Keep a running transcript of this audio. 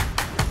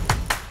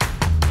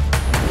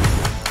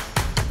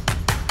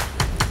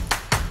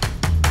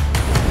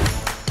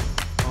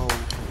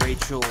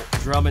Rachel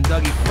Drummond,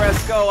 Dougie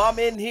Fresco. I'm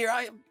in here.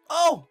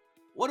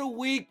 What a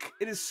week.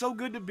 It is so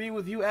good to be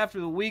with you after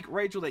the week,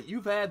 Rachel, that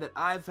you've had, that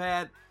I've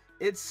had.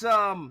 Let's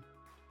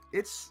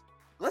first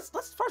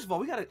of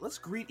all, let's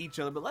greet each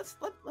other, but let's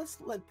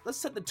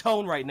set the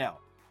tone right now,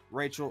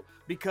 Rachel,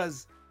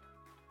 because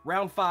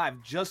round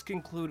 5 just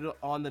concluded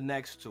on the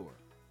next tour.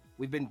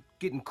 We've been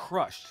getting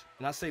crushed,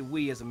 and I say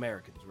we as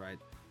Americans, right?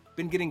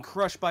 Been getting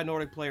crushed by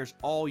Nordic players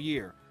all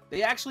year.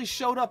 They actually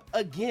showed up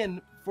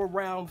again for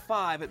round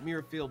 5 at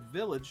Muirfield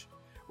Village,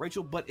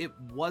 Rachel, but it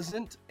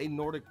wasn't a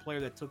Nordic player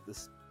that took the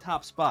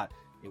top spot.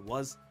 It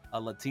was a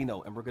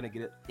Latino, and we're going to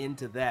get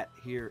into that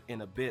here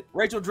in a bit.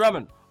 Rachel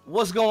Drummond,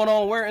 what's going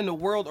on? Where in the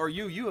world are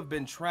you? You have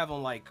been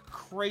traveling like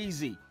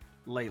crazy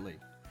lately.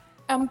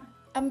 I'm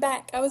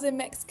back. I was in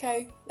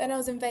Mexico, then I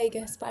was in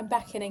Vegas, but I'm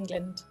back in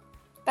England.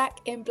 Back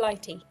in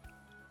Blighty.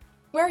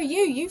 Where are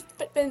you? You've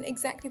been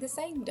exactly the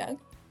same, Doug.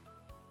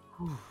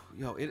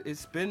 Yo,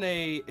 it's been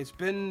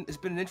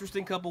an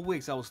interesting couple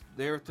weeks. I was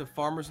there at the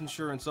Farmers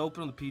Insurance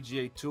Open on the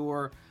PGA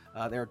Tour.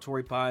 There at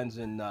Torrey Pines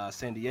in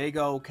San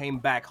Diego. Came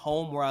back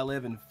home where I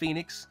live in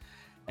Phoenix,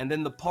 and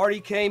then the party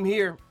came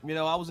here. You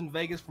know, I was in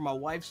Vegas for my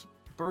wife's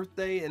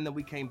birthday, and then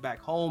we came back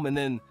home, and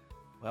then,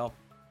 well,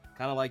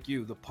 kind of like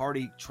you, the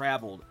party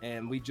traveled,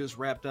 and we just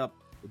wrapped up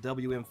the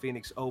WM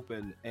Phoenix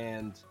Open,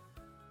 and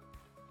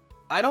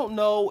I don't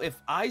know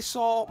if I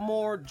saw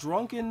more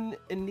drunken,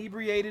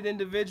 inebriated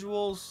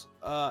individuals.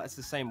 It's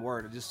the same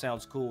word. It just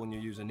sounds cool when you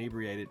use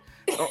inebriated.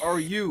 Or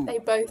you, They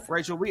both.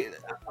 Rachel.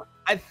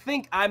 I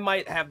think I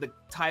might have the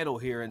title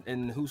here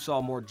in who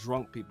saw more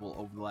drunk people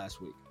over the last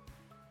week.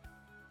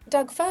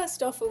 Doug,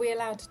 first off, are we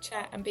allowed to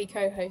chat and be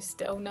co-host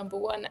still, number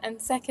one? And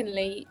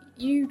secondly,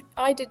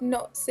 I did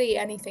not see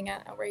anything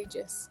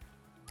outrageous.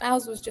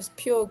 Ours was just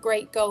pure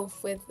great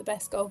golf with the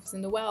best golfers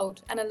in the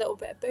world and a little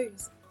bit of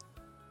booze.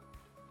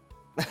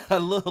 a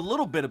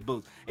little bit of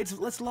booze. It's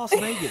Las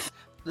Vegas,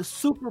 the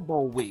Super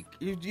Bowl week.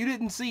 You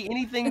didn't see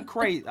anything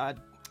crazy.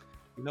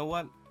 You know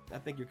what? I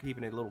think you're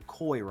keeping it a little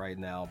coy right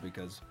now,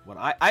 because when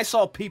I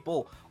saw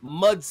people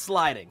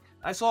mudsliding,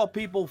 I saw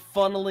people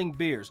funneling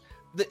beers.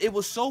 It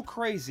was so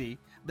crazy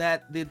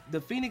that the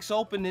Phoenix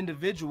Open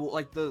individual,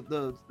 like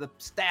the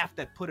staff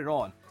that put it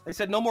on, they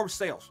said no more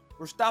sales.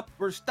 We're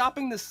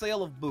stopping the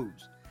sale of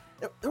booze.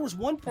 There was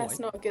one point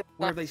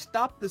where they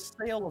stopped the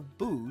sale of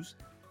booze.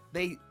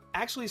 They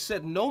actually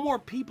said no more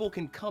people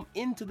can come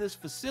into this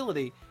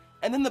facility,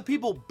 and then the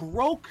people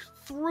broke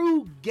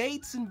through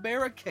gates and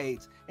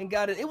barricades and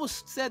got in. It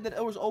was said that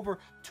there was over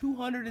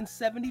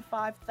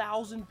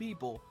 275,000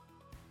 people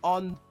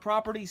on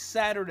property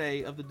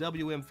Saturday of the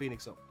WM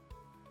Phoenix Open.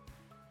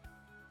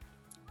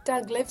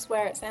 Doug lives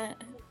where it's at.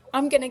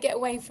 I'm gonna get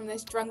away from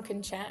this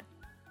drunken chat.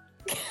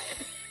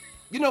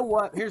 You know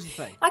what? Here's the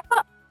thing. I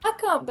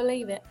can't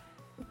believe it.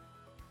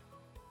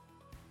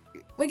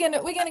 We're gonna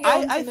go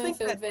into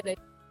Muirfield Village,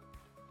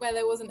 where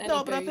there wasn't any booze.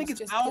 No, but I think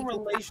it's our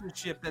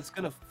relationship that's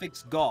going to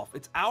fix golf.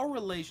 It's our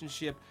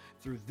relationship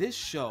through this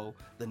show,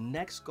 the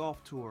next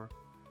golf tour,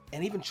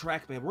 and even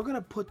TrackMan. We're going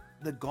to put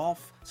the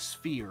golf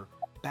sphere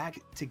back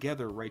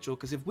together, Rachel,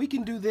 because if we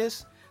can do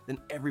this, then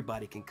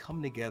everybody can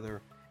come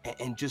together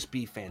and just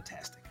be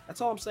fantastic. That's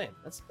all I'm saying.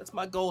 That's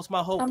my goal. It's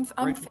my hope,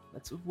 Rachel.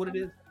 That's what it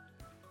is.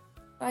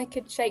 If I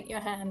could shake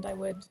your hand, I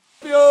would.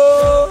 3,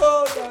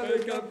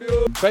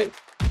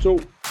 2,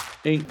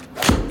 1.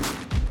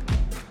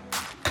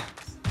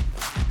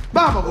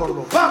 Vamos,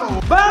 gordo,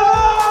 vamos,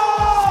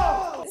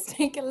 vamos! Let's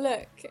take a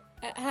look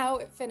at how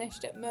it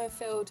finished at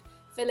Muirfield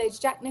Village.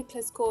 Jack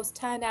Nicklaus course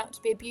turned out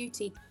to be a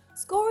beauty,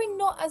 scoring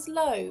not as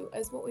low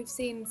as what we've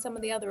seen in some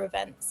of the other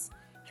events.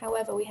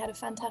 However, we had a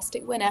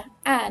fantastic winner,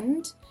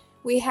 and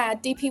we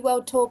had DP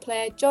World Tour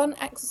player John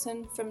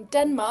Axelsson from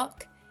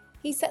Denmark.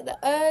 He set the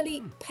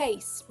early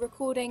pace,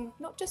 recording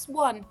not just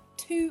 1,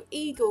 2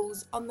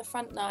 eagles on the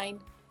front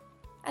nine,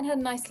 and had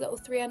a nice little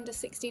 3 under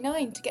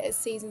 69 to get his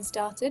season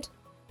started.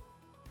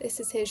 This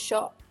is his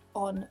shot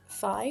on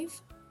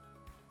 5.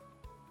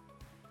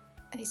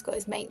 And he's got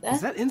his mate there.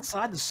 Is that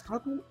inside the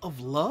circle of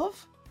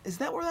love? Is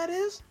that where that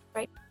is?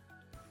 Right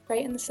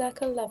in the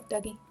circle of love,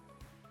 Dougie.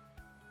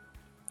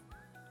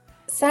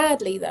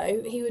 Sadly,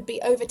 though, he would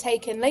be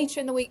overtaken later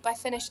in the week by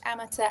Finnish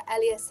amateur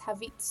Elias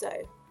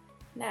Havitso.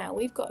 Now,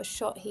 we've got a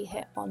shot he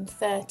hit on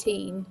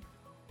 13. I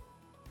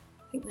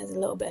think there's a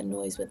little bit of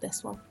noise with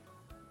this one.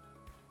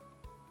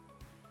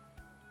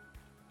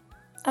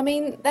 I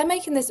mean, they're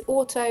making this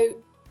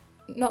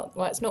it's not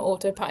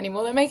auto putt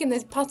anymore. They're making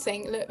this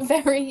putting look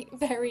very,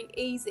 very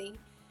easy.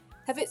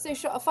 Havitso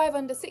shot a 5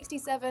 under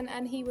 67,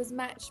 and he was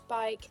matched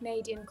by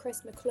Canadian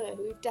Chris McClure,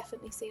 who we've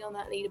definitely seen on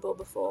that leaderboard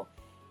before.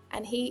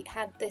 And he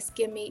had this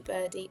gimme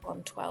birdie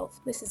on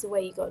 12. This is the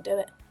way you got to do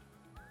it.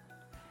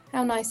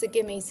 How nice are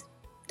gimmies,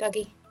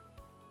 Dougie?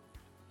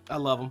 I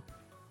love them.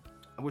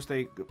 I wish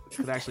they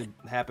could actually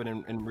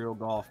happen in real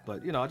golf,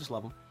 but, I just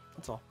love them.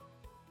 That's all.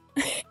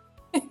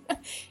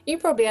 You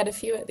probably had a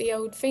few at the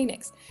old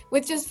Phoenix.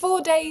 With just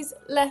 4 days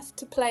left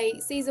to play,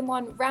 Season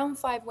 1 Round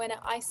 5 winner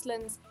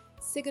Iceland's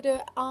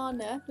Sigurdur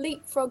Arne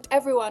leapfrogged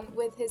everyone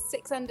with his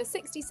 6 under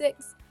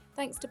 66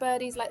 thanks to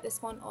birdies like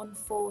this one on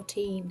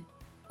 14.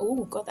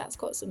 Oh, God, that's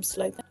got some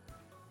slope.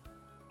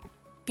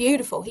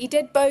 Beautiful. He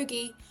did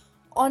bogey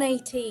on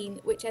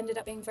 18, which ended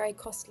up being very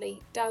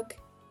costly. Doug,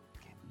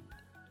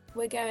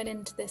 we're going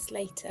into this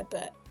later,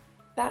 but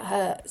that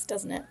hurts,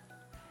 doesn't it?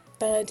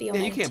 Birdie on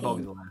 18. Yeah, you can't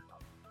bogey the last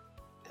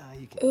time.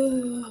 You can't.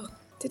 Ooh,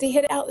 did he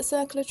hit it out the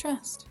circle of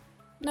trust?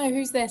 No,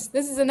 who's this?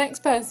 This is the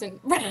next person.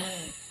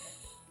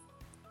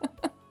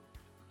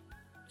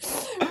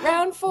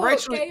 Round 4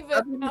 Rachel, gave I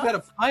us... think you've had a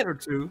pint or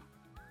two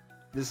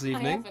this I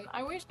evening. haven't.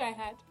 I wish I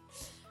had.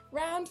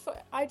 Round 4.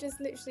 I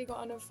just literally got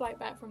on a flight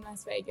back from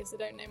Las Vegas. I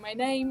don't know my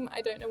name. I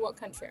don't know what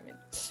country I'm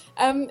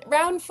in.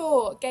 Round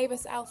 4 gave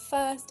us our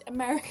first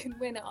American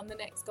winner on the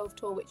Next Golf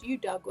Tour, which you,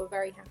 Doug, were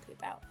very happy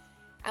about.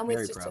 And with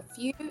Very just proud. a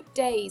few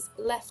days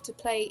left to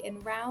play in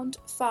round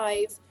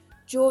 5,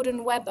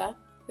 Jordan Webber,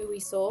 who we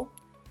saw,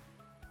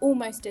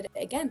 almost did it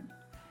again.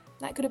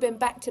 That could have been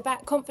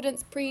back-to-back.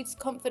 Confidence breeds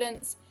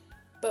confidence.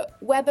 But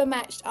Webber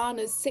matched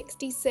Arna's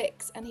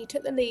 66, and he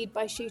took the lead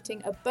by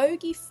shooting a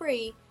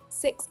bogey-free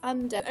 6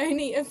 under.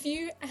 Only a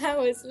few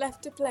hours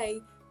left to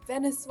play.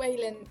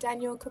 Venezuelan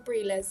Daniel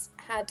Cabriles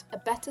had a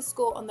better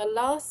score on the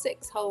last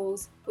 6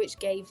 holes, which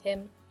gave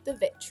him the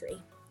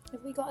victory.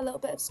 Have we got a little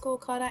bit of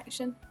scorecard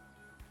action?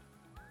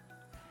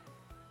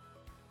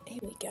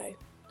 Here we go.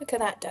 Look at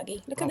that,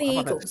 Dougie. Look at the How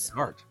about that Eagles.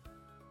 start?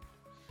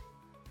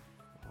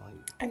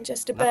 And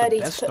just a Not the birdie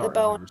to best put the start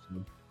bow I've on. ever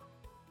seen.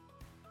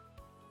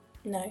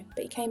 No,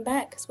 but he came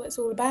back. That's what it's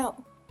all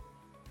about.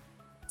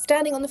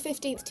 Standing on the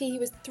 15th tee, he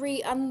was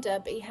 3 under,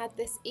 but he had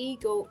this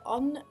eagle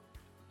on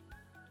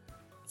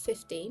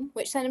 15,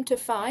 which sent him to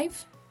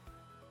 5.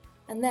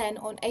 And then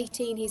on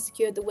 18, he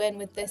secured the win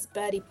with this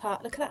birdie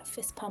putt. Look at that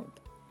fist pump.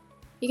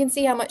 You can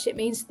see how much it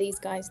means to these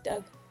guys,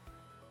 Doug.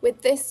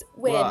 With this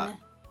win... Right.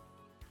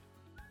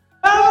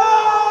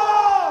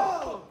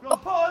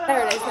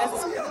 There it is.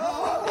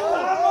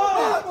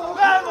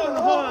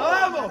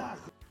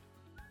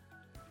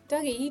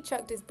 Dougie, he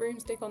chucked his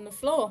broomstick on the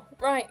floor.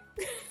 Right.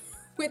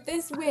 With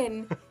this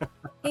win,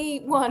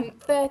 he won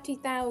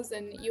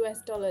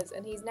 $30,000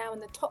 and he's now in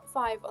the top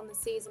 5 on the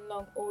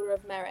season-long Order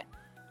of Merit.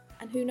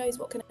 And who knows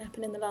what can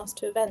happen in the last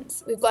 2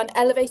 events. We've got an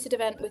elevated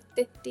event with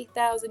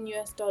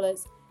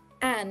 $50,000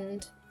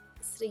 and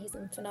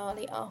season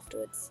finale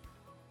afterwards.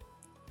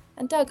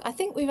 And Doug, I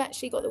think we've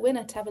actually got the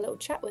winner to have a little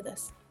chat with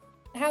us.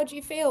 How do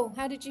you feel?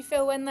 How did you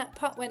feel when that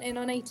putt went in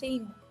on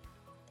 18?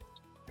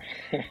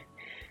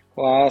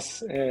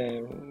 Was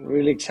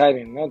really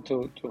exciting, no,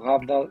 to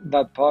have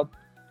that putt.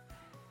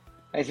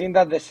 I think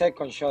that the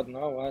second shot,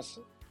 no, was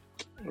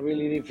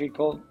really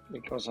difficult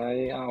because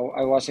I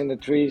was in the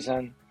trees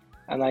and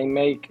I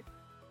make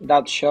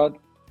that shot,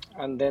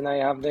 and then I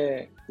have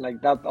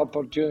that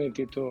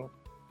opportunity to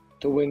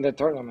win the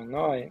tournament.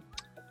 No,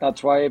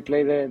 that's why I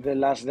played the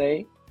last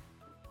day,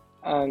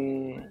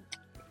 and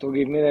to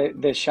give me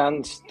the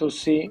chance to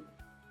see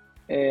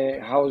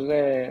how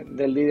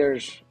the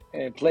leaders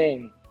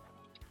playing.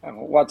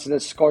 What's the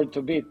score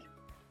to beat?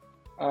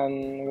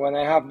 And when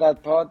I have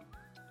that putt,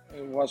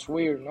 it was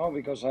weird, no,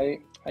 because I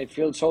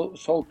feel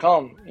so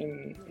calm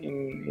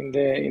in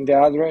the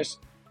address,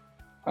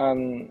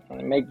 and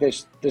I make the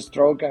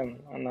stroke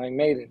and I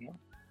made it. No?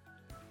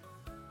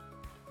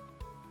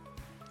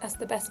 That's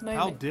the best moment.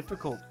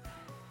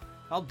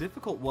 How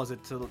difficult was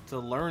it to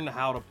learn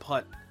how to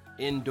putt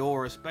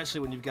indoor, especially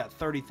when you've got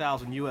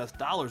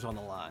 $30,000 on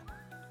the line?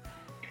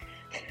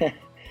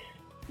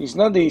 It's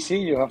not easy.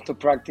 You have to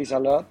practice a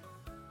lot.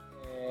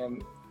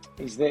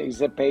 It's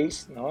the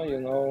pace, no? You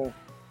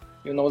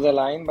know the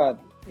line, but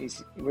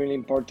it's really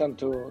important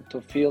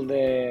to feel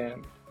the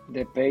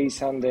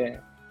pace and the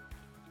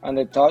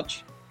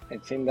touch. I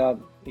think that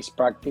is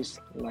practice,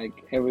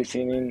 like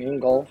everything in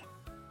golf.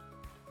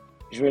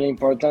 It's really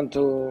important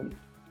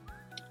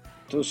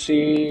to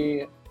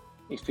see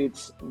if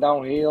it's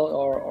downhill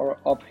or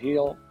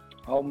uphill,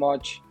 how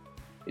much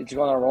it's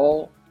gonna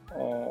roll.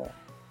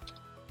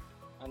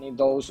 And in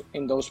those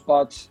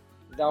spots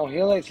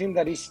downhill, I think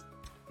that is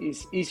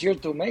easier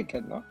to make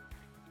it, no?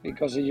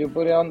 Because if you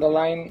put it on the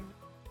line,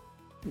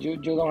 you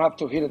don't have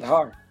to hit it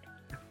hard.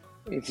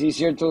 It's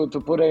easier to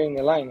put it in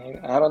the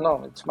line. I don't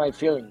know. It's my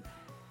feeling.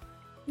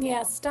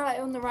 Yeah, start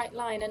it on the right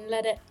line and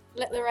let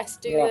the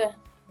rest do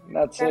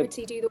That's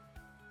gravity it. do the.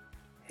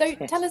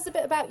 So tell us a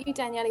bit about you,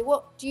 Daniele.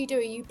 What do you do?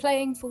 Are you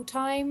playing full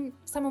time?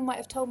 Someone might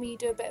have told me you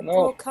do a bit of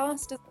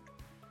broadcast.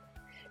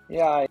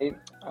 Yeah,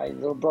 I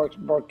do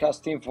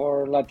broadcasting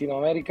for Latin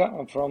America.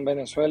 I'm from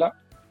Venezuela,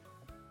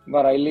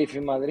 but I live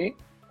in Madrid.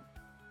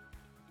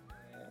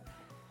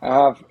 I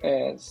have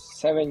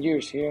 7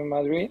 years here in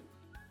Madrid,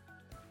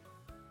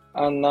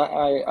 and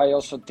I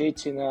also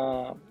teach in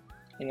an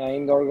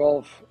indoor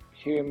golf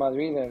here in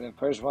Madrid. The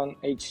first one,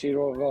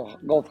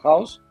 H0 Golf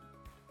House,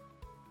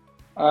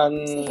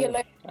 and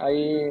this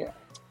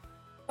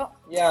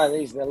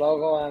is the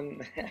logo,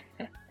 and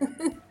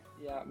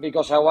yeah,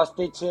 because I was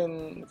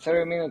teaching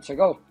 30 minutes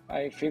ago.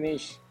 I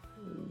finished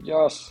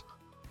just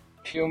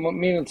a few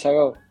minutes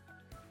ago.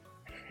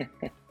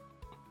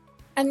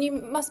 And you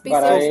must be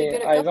But seriously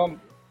good at golf.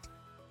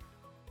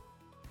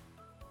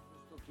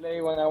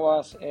 played when I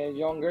was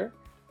younger.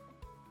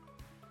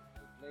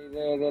 I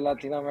played the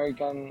Latin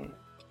American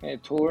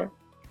tour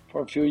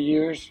for a few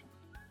years.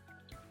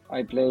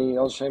 I play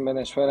also in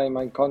Venezuela, in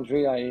my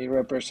country. I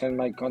represent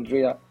my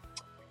country a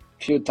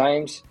few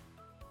times,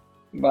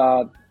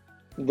 but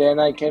then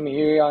I came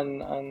here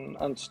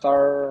and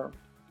start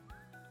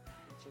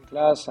teaching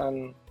class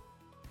and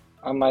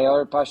my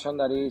other passion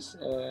that is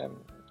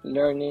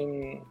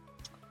learning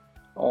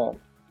or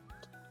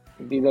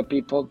be the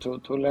people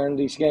to learn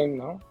this game,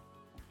 no?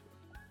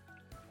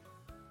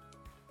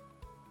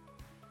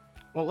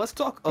 Well, let's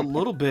talk a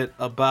little bit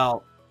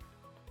about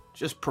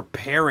just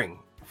preparing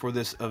for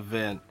this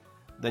event.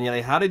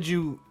 Daniele, how did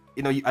you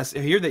I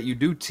hear that you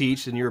do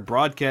teach and you're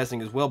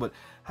broadcasting as well, but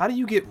how do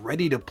you get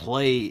ready to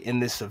play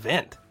in this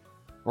event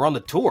or on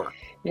the tour?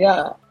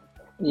 Yeah,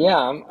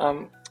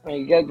 I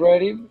get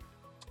ready.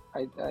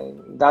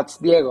 That's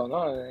Diego,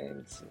 no?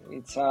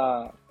 It's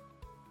a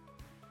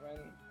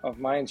friend of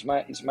mine.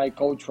 It's my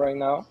coach right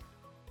now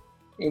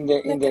in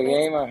the Look at this.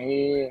 game, and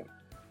he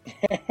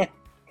that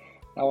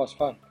was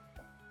fun.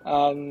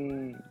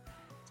 And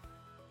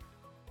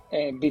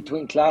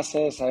between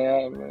classes,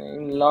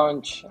 in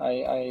lunch,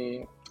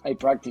 I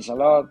practice a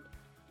lot.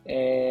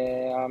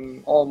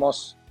 I'm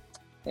almost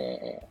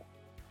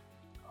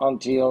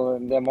until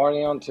the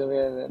morning, until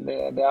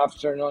the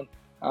afternoon.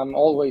 I'm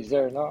always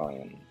there, no?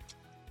 And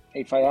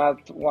if I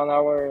had 1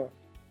 hour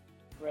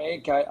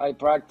break, I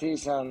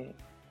practice and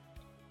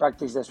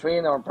practice the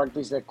swing or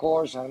practice the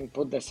course and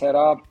put the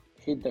setup,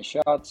 hit the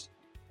shots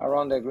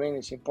around the green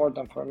is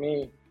important for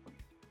me.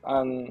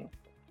 And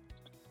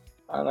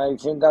I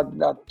think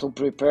that to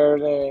prepare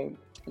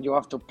you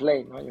have to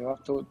play, no? You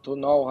have to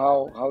know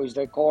how is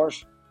the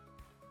course.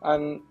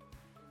 And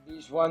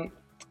this one,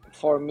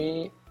 for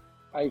me,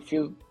 I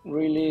feel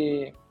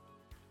really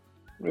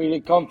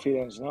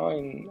confident, no?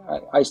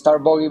 I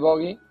start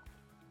bogey.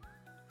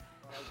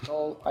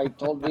 I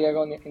told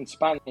Diego in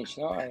Spanish,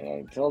 no?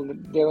 I told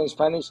Diego in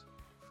Spanish,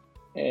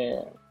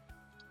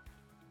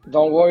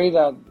 don't worry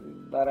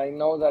that I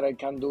know that I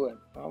can do it,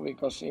 no?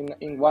 Because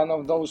in one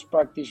of those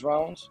practice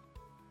rounds,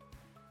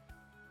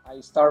 I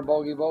start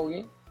bogey.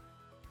 Diego,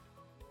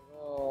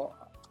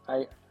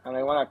 I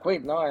want to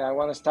quit, no? I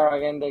want to start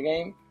again the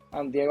game.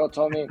 And Diego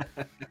told me,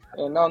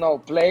 no,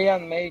 play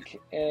and make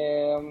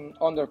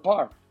under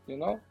par, you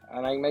know?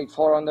 And I make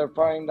 4 under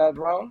par in that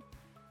round.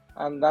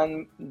 And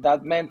then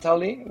that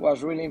mentally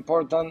was really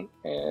important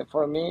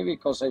for me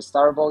because I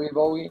start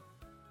bogey.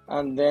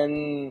 And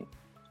then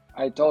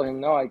I told him,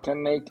 no, I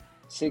can make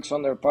 6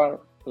 under par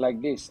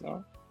like this,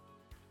 no?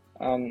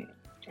 And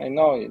I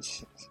know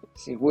it's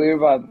weird,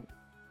 but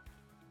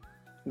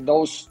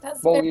those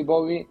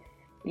bogey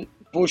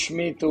push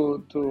me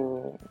to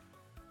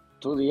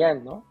the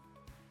end, no?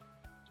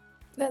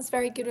 That's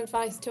very good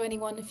advice to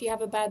anyone. If you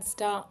have a bad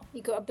start,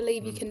 you got to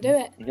believe you can do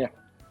it. Yeah.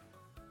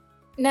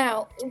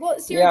 Now,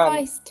 what's your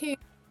advice to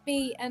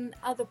me and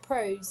other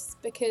pros?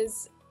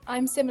 Because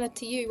I'm similar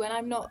to you. When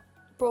I'm not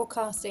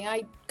broadcasting,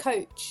 I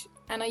coach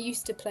and I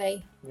used to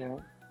play. Yeah.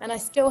 And I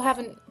still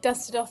haven't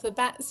dusted off the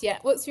bats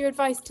yet. What's your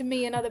advice to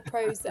me and other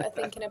pros that are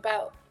thinking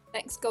about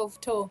next golf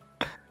tour?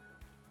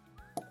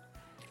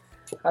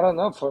 I don't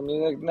know. For me,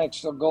 the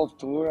next golf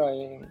tour,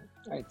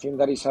 I think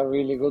that is a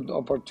really good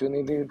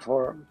opportunity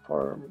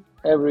for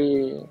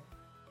every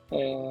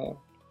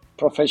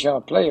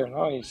professional player.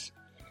 No, it's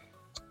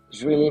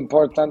really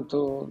important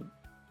to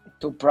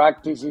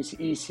practice. It's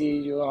easy.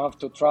 You don't have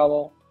to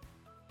travel.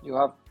 You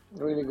have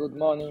really good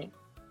money,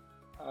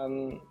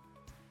 and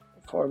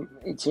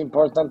it's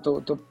important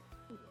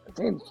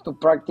to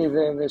practice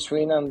the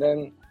swing and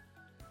then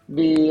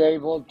be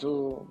able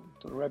to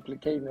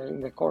replicate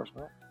in the course.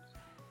 No?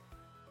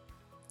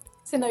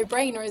 It's a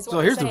no-brainer, is what So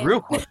here's saying. the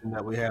real question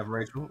that we have,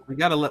 Rachel. We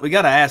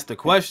gotta ask the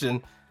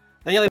question.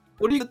 Daniele,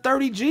 what are you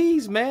 30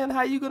 G's, man? How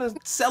are you gonna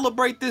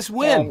celebrate this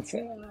win?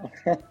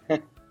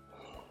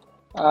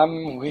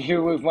 I'm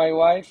here with my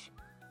wife.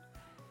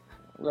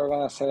 We're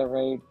gonna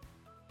celebrate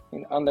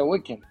on the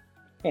weekend.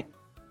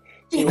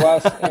 She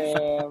was.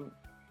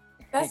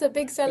 That's a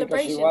big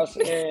celebration.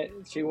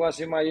 She was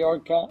in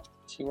Mallorca.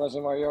 She was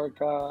in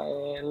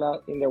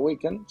Mallorca in the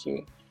weekend.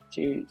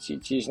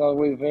 She's not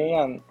with me,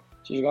 and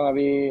she's gonna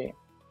be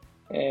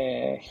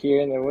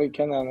here in the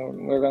weekend,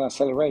 and we're gonna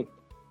celebrate.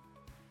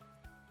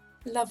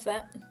 Love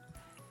that.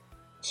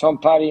 Some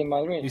party in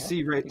Madrid. You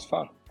see, Rachel, it's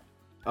fun.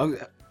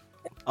 Okay,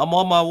 I'm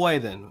on my way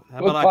then. How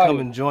Good about party. I come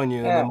and join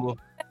you? Yeah. And then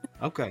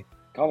okay.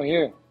 Come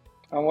here.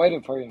 I'm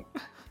waiting for you.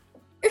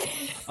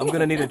 I'm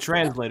gonna need a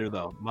translator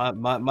though.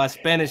 My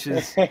Spanish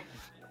is a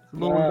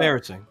little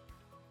embarrassing.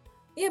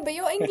 Yeah, but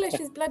your English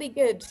is bloody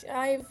good.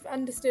 I've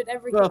understood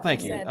everything. Well,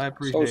 thank you. said. I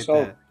appreciate So.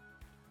 that.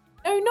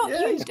 No, not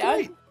Yeah, you, he's Doug.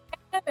 great.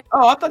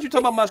 Oh, I thought you were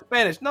talking about my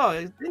Spanish. No,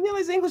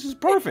 Daniele's English is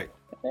perfect.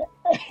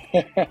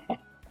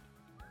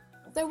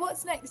 So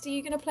what's next? Are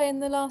you going to play in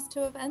the last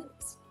 2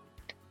 events?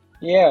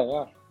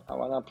 Yeah. I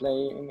wanna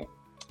play.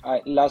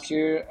 Last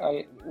year,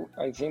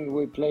 I think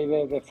we played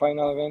the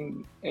final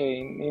event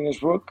in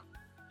Innsbruck.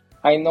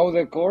 I know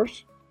the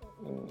course.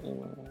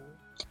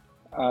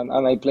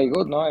 and I play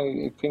good. No,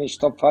 I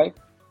finished top 5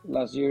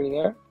 last year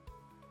there,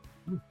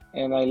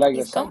 and I like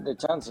the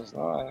chances.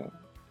 No,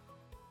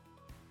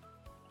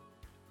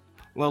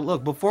 Well,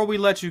 look, before we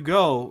let you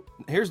go,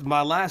 here's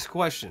my last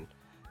question.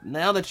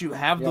 Now that you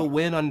have the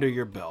win under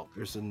your belt,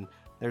 there's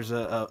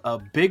a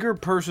bigger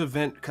purse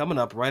event coming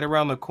up right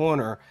around the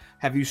corner.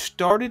 Have you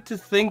started to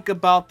think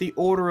about the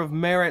order of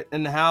merit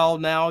and how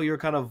now you're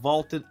kind of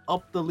vaulted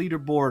up the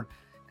leaderboard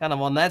kind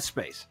of on that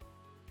space?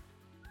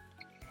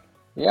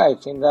 Yeah, I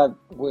think that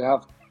we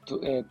have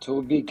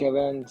two big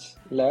events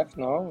left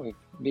now with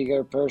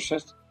bigger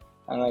purses,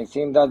 and I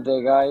think that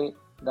the guy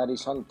that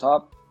is on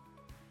top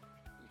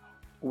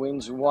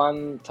wins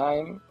one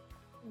time,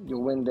 you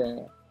win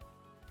the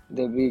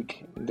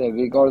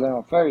big order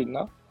of merit,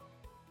 no?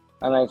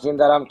 And I think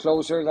that I'm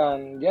closer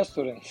than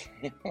yesterday.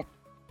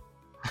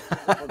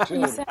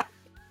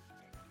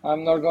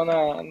 I'm not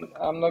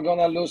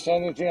gonna lose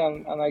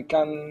anything, and I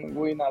can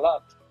win a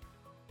lot.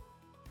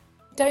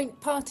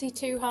 Don't party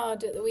too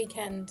hard at the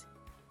weekend.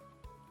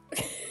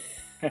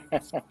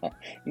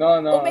 No,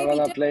 I'm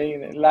gonna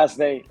play last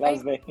day.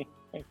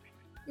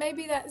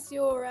 Maybe that's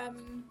your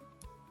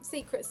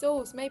secret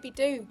sauce. Maybe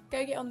go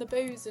get on the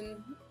booze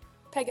and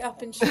peg it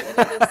up and shoot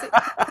another 6.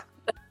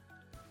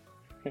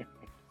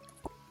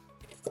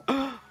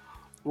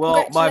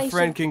 Well, my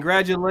friend,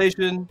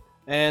 congratulations,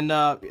 and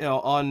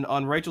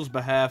on Rachel's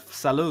behalf,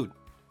 salud.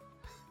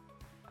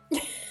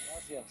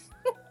 Gracias.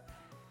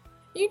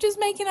 You just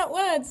making up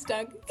words,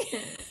 Doug.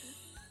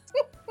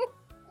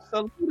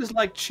 Salud is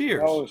like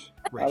cheers. No,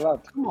 a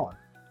lot. Come on.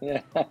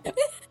 Yeah.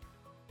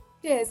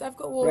 Cheers. I've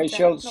got water.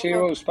 Rachel,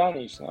 zero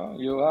Spanish. No,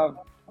 you have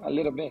a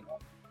little bit.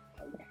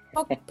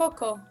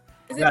 Poco.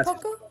 Is it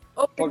poco?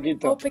 Or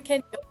Poquito. Or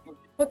pequeño?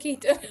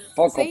 Poquito.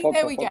 Poco, See, poco,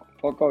 there we go.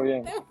 poco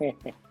bien.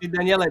 Sí,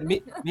 Daniela,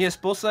 mi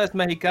esposa es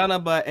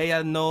mexicana, but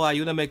ella no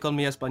ayúdame con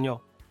mi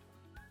español.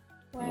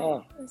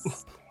 Wow. No.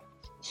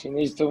 She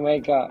needs to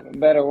make a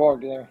better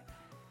work there.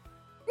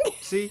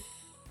 See?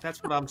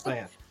 That's what I'm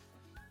saying.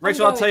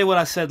 Rachel, I'll tell you what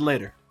I said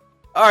later.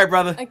 All right,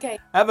 brother. Okay.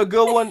 Have a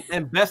good one,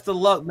 and best of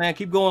luck, man.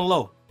 Keep going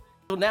low.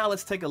 So now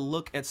let's take a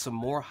look at some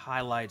more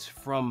highlights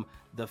from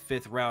the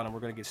 5th round, and we're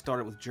going to get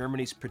started with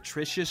Germany's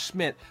Patricia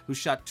Schmidt, who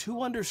shot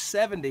 2 under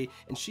 70,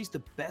 and she's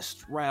the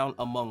best round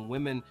among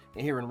women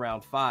here in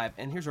round 5.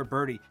 And here's her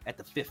birdie at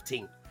the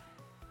 15th.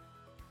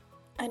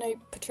 I know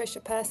Patricia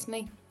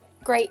personally.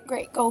 Great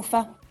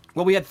golfer.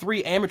 Well, we had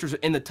 3 amateurs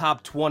in the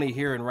top 20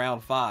 here in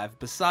round 5,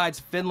 besides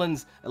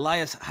Finland's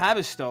Elias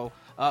Haavisto,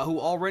 who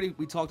already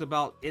we talked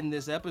about in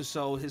this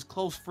episode. His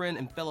close friend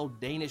and fellow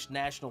Danish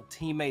national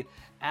teammate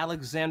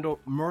Alexander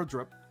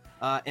Murdrup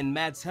and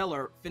Mads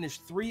Heller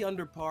finished 3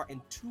 under par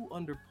and 2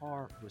 under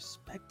par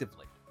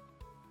respectively.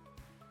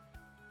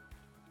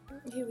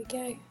 Here we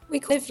go. We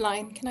call live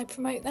line. Can I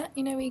promote that?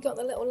 You know where you got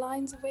the little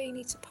lines of where you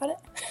need to put it?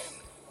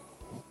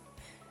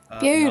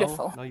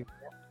 Beautiful. No, you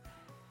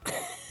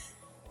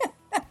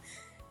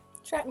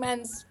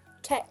Trackman's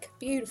tech.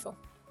 Beautiful.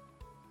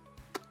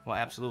 Well,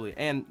 absolutely.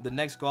 And the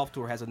next golf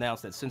tour has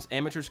announced that since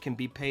amateurs can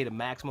be paid a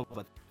maximum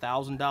of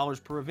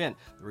 $1,000 per event,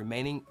 the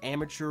remaining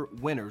amateur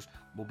winners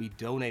will be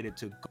donated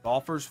to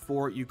Golfers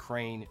for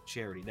Ukraine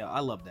charity. Now, I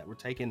love that. We're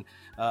taking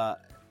an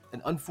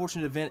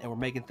unfortunate event and we're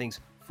making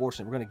things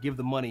fortunate. We're going to give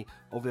the money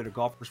over there to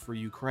Golfers for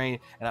Ukraine.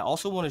 And I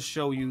also want to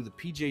show you the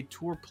PGA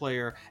Tour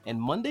player and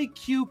Monday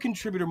Q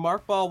contributor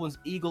Mark Baldwin's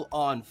eagle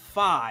on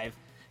 5.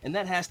 And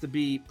that has to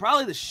be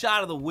probably the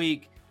shot of the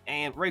week.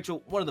 And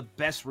Rachel, one of the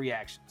best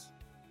reactions.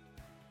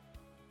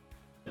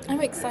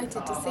 I'm excited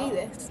to see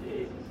this.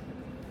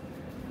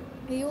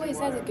 He always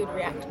has a good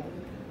reaction.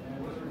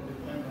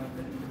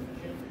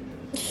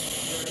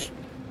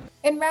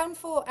 In round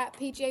 4 at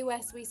PGA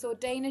West, we saw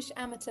Danish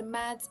amateur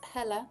Mads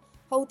Heller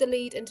hold the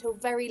lead until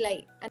very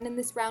late. And in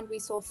this round, we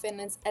saw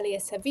Finland's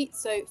Elias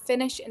Haavisto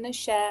finish in a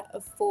share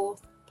of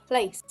 4th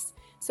place.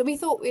 So we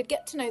thought we'd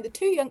get to know the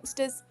 2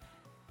 youngsters.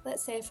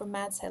 Let's hear from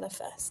Mads Heller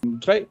first.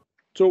 3,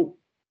 2,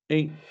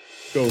 1,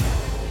 go.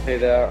 Hey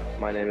there,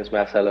 my name is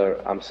Mads Heller.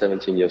 I'm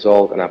 17 years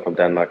old and I'm from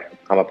Denmark.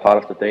 I'm a part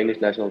of the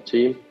Danish national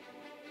team.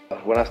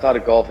 When I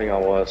started golfing, I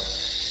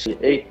was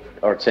 8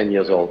 or 10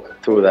 years old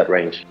through that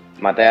range.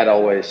 My dad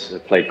always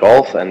played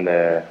golf and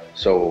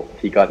so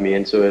he got me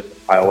into it.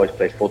 I always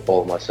played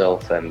football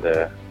myself and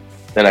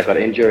then I got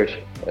injured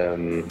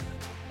in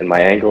my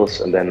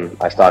ankles and then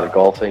I started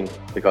golfing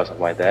because of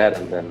my dad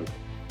and then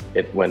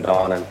it went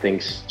on and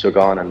things took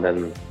on and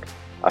then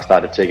I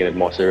started taking it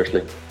more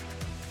seriously.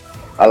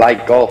 I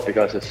like golf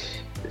because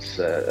it's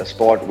a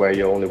sport where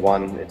you're only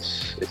one.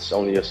 It's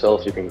only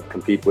yourself you can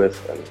compete with,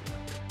 and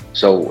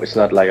so it's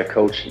not like a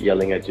coach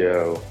yelling at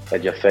your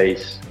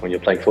face when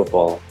you're playing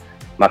football.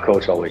 My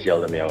coach always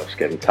yelled at me. I was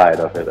getting tired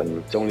of it, and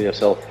it's only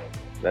yourself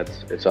that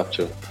it's up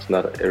to. It's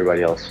not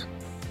everybody else.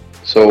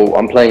 So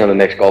I'm playing on the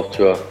next golf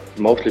tour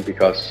mostly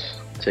because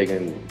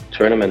taking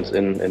tournaments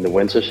in the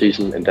winter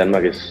season in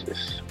Denmark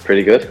is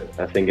pretty good.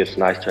 I think it's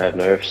nice to have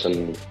nerves,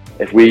 and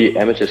if we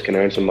amateurs can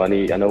earn some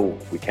money, I know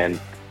we can't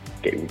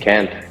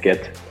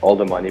get all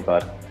the money,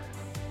 but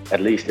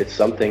at least it's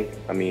something.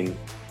 I mean,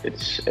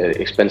 it's an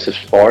expensive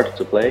sport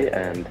to play,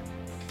 and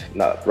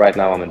right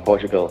now I'm in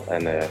Portugal,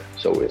 and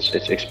so it's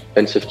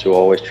expensive to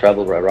always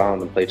travel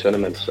around and play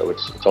tournaments. So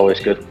it's always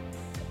good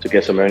to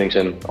get some earnings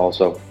in.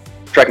 Also,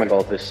 trackman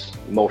golf is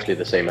mostly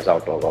the same as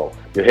outdoor golf.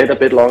 You hit a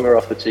bit longer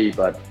off the tee,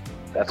 but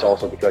that's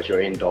also because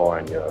you're indoor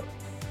and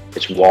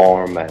it's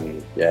warm,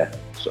 and yeah,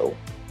 so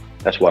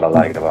that's what I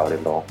like about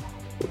indoor.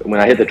 When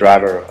I hit the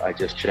driver, I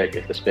just check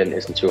if the spin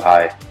isn't too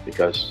high,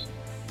 because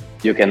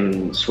you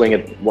can swing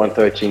at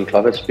 113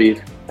 clubhead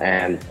speed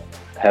and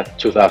have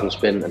 2,000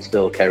 spin and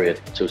still carry it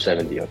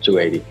 270 or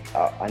 280.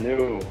 I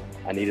knew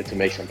I needed to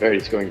make some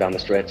birdies going down the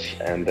stretch,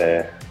 and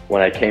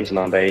when I came to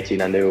number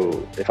 18, I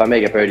knew if I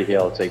make a birdie here,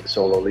 I'll take the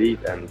solo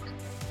lead, and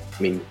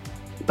I mean,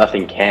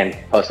 nothing can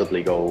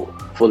possibly go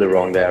fully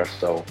wrong there.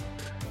 So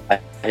I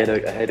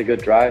hit a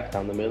good drive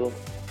down the middle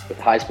with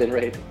high spin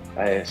rate.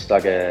 I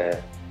stuck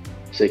a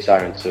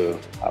 6-iron to,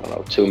 I don't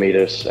know, 2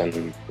 meters,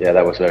 and yeah,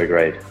 that was very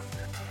great.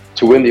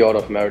 To win the Order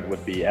of Merit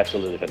would be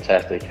absolutely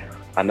fantastic.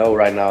 I know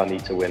right now I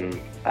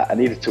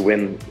needed to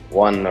win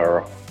one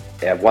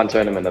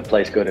tournament and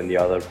place good in the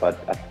other, but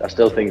I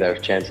still think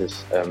there's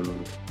chances.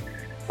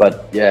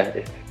 But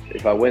yeah,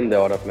 if I win the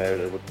Order of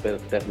Merit, it would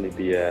definitely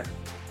be a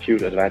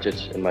huge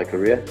advantage in my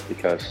career,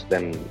 because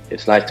then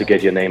it's nice to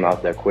get your name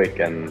out there quick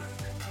and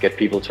get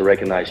people to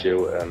recognize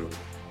you.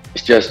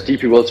 It's just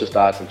DP World Tour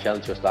starts and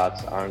Challenger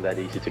starts aren't that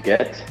easy to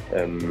get,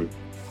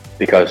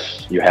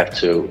 because you have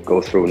to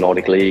go through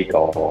Nordic League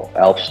or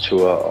Alps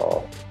Tour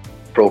or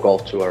Pro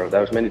Golf Tour.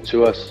 There's many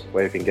tours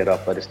where you can get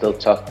up, but it's still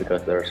tough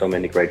because there are so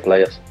many great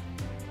players.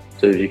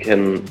 So if you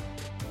can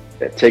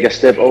take a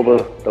step over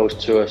those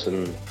tours,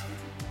 and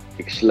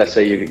let's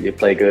say you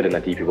play good in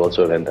a DP World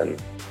Tour event,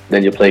 and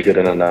then you play good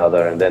in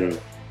another, and then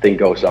thing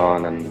goes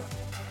on, and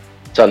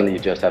suddenly you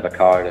just have a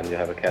card and you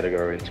have a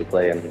category to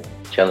play in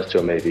Challenge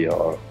Tour maybe,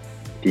 or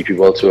DP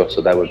World Tour.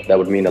 So that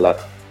would mean a lot.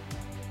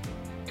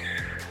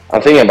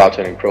 I'm thinking about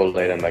turning pro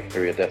later in my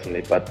career,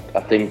 definitely, but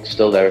I think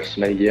still there's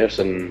many years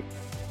and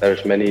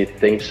there's many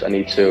things I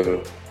need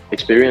to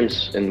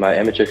experience in my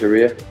amateur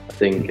career. I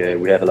think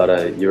we have a lot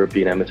of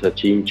European amateur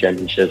team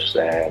championships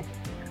and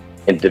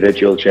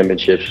individual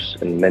championships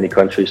in many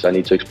countries I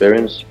need to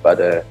experience, but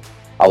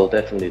I will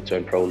definitely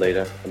turn pro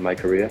later in my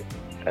career,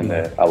 and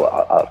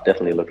I'll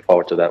definitely look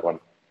forward to that one.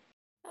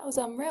 That was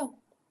unreal.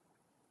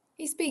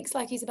 He speaks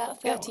like he's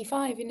about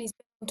 35 and he's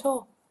been on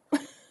tour.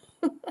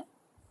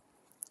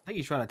 I think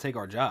he's trying to take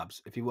our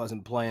jobs. If he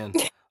wasn't playing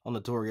on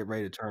the tour, get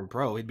ready to turn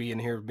pro, he'd be in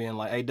here being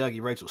like, "Hey,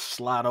 Dougie, Rachel,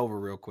 slide over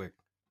real quick."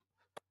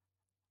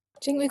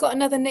 Do you think we got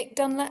another Nick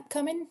Dunlap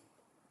coming?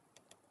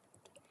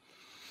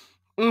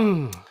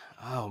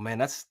 Oh man,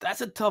 that's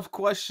a tough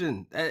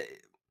question.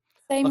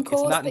 Same Look,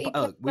 it's course not. that he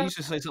played We on? used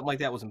to say something like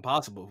that was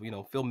impossible.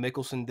 Phil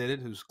Mickelson did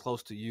it, who's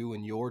close to you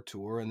and your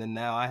tour, and then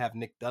now I have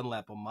Nick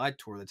Dunlap on my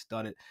tour that's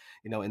done it.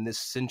 In this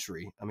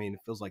century. I mean,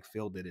 it feels like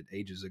Phil did it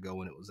ages ago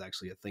when it was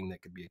actually a thing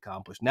that could be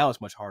accomplished. Now it's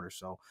much harder.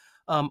 So,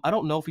 I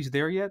don't know if he's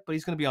there yet, but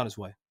he's going to be on his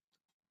way.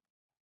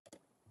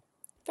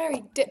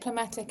 Very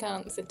diplomatic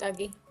answer,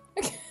 Dougie.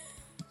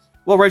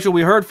 Well, Rachel,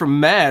 we heard from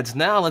Mads.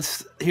 Now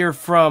let's hear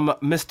from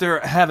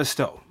Mr.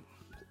 Havisto.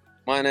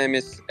 My name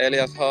is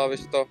Elias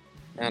Haavisto,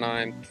 and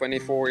I'm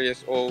 24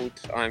 years old.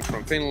 I'm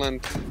from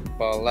Finland,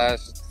 but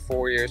last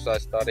 4 years I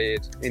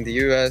studied in the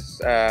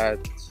US at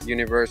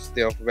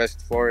University of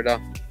West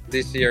Florida.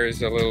 This year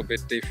is a little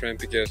bit different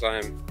because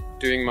I'm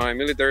doing my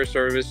military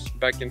service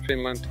back in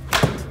Finland.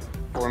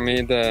 For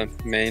me, the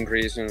main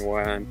reason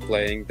why I'm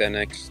playing the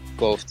next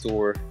golf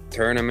tour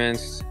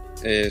tournaments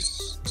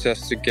is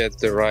just to get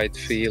the right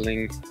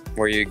feeling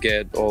where you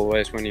get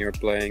always when you're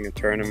playing a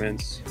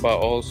tournaments, but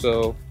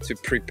also to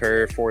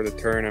prepare for the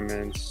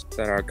tournaments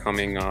that are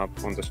coming up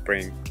on the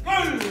spring.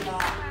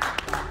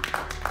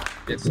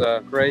 It's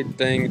a great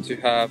thing to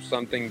have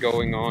something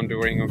going on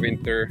during a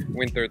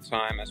winter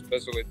time,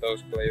 especially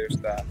those players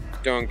that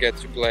don't get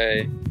to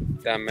play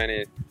that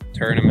many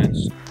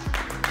tournaments.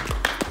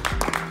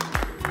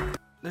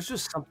 There's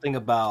just something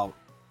about,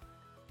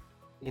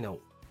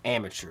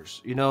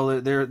 amateurs.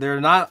 They're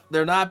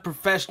not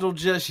professional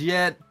just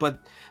yet, but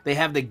they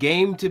have the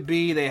game to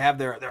be. They have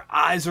their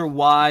eyes are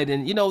wide,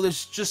 and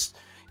there's just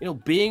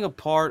being a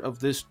part of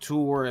this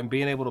tour and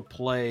being able to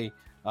play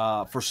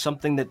for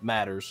something that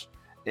matters,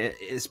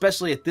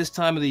 especially at this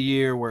time of the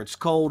year where it's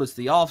cold. It's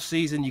the off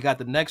season. You got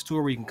the next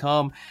tour where you can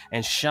come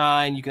and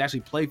shine. You can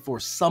actually play for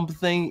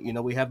something.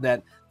 We have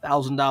that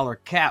 $1,000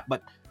 cap,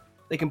 but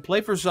they can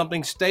play for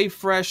something, stay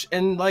fresh,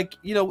 and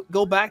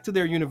go back to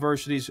their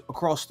universities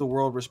across the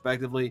world,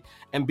 respectively,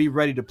 and be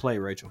ready to play,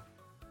 Rachel.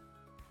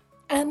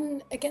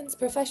 And against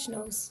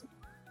professionals,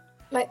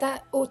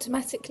 that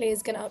automatically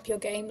is going to up your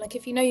game.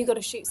 If you know you've got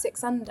to shoot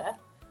 6 under,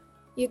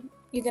 you're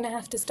going to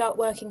have to start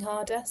working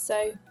harder.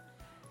 So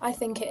I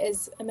think it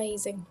is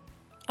amazing.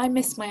 I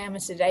miss my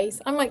amateur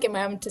days. I might get my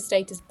amateur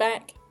status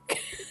back.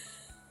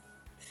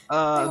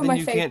 Then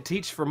you can't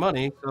teach for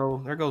money, so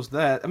there goes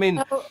that. I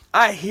mean,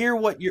 I hear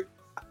what you're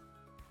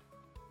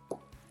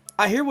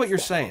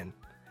saying,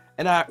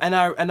 and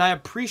I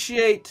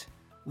appreciate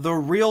the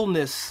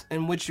realness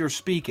in which you're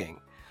speaking.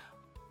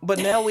 But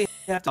now we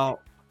have to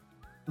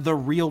the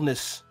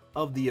realness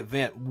of the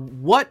event.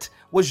 What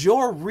was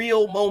your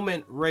real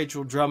moment,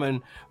 Rachel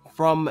Drummond,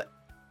 from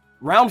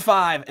round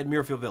 5 at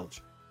Muirfield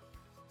Village?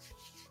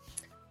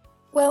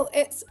 Well,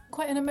 it's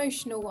quite an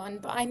emotional one,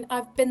 but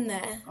I've been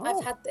there. Oh.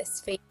 I've had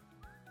this feeling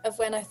of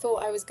when I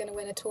thought I was going to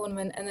win a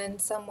tournament and then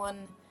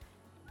someone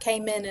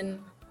came in and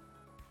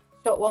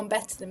shot one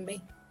better than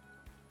me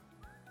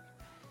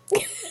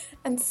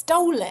and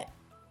stole it.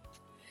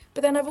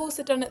 But then I've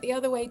also done it the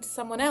other way to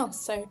someone else.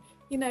 So,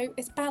 you know,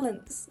 it's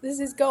balance. This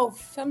is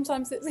golf.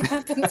 Sometimes it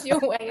happens your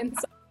way and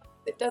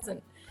sometimes it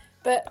doesn't.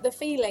 But the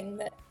feeling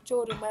that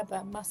Jordan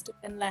Webber must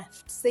have been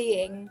left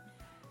seeing,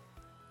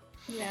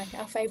 you know,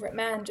 our favourite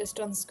man just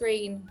on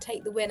screen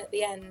take the win at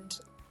the end.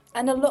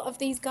 And a lot of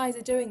these guys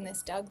are doing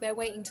this, Doug. They're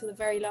waiting till the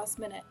very last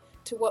minute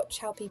to watch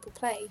how people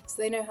play,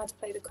 so they know how to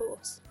play the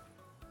course.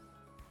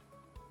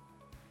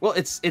 Well,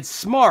 it's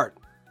smart,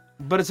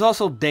 but it's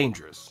also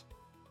dangerous.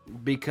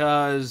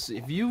 Because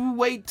if you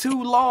wait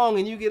too long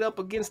and you get up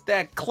against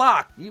that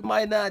clock, you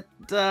might not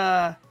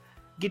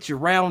get your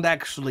round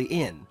actually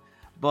in.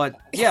 But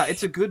yeah,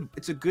 it's a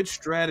good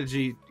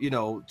strategy, you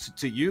know,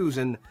 to use,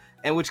 and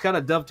which kind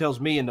of dovetails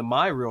me into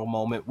my real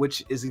moment,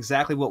 which is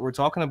exactly what we're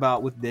talking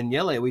about with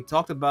Daniele. We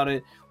talked about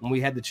it when we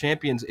had the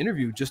champions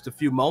interview just a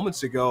few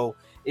moments ago.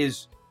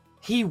 Is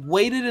he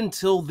waited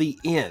until the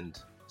end,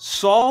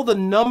 saw the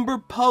number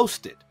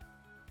posted,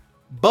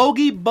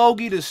 bogey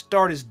to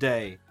start his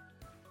day.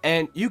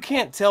 And you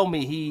can't tell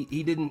me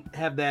he didn't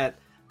have that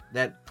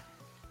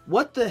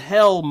what the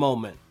hell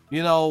moment,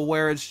 you know,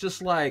 where it's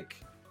just like,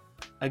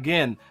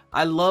 again,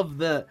 I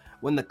love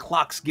when the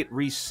clocks get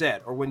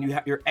reset or when you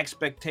have your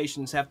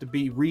expectations have to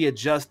be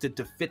readjusted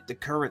to fit the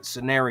current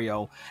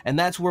scenario. And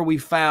that's where we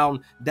found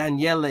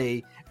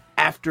Daniele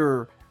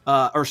after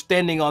or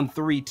standing on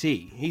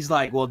 3T. He's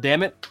like, well,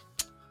 damn it,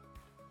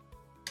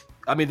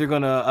 I'm either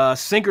gonna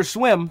sink or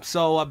swim,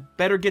 so I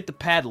better get the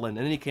paddling.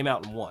 And then he came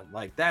out and won.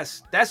 Like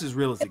that's as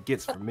real as it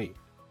gets for me.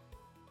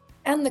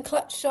 And the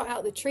clutch shot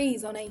out the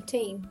trees on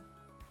 18.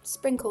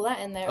 Sprinkle that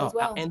in there as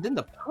well. And then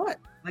the putt,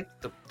 like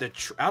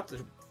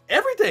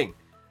everything.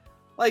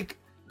 Like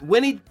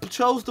when he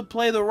chose to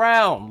play the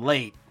round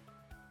late,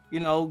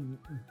 you know,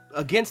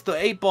 against the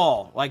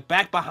 8-ball, like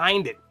back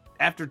behind it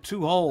after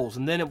 2 holes,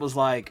 and then it was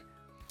like,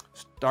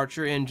 start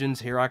your engines,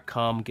 here I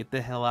come, get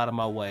the hell out of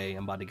my way,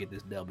 I'm about to get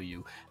this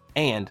W.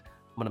 And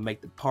I'm going to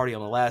make the party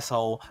on the last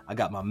hole. I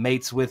got my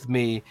mates with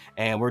me,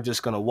 and we're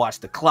just going to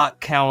watch the clock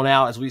count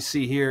out as we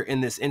see here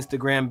in this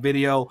Instagram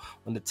video.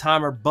 When the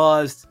timer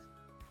buzzed,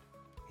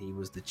 he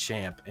was the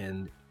champ.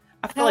 And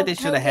I feel like they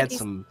should have had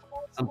some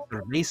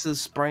cervezas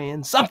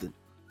spraying, something.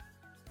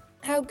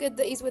 How good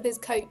that he's with his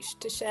coach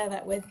to share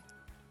that with.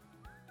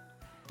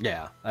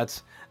 Yeah,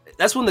 that's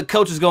when the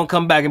coach is going to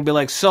come back and be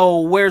like, so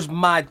where's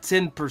my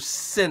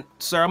 10%,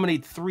 sir? I'm going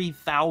to need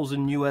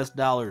 $3,000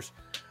 US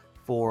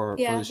for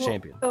this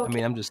champion. I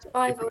mean, I'm just...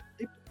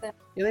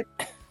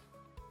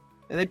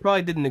 They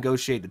probably didn't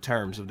negotiate the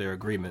terms of their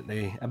agreement.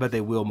 I bet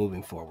they will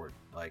moving forward.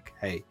 Like,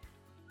 hey,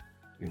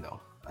 you know,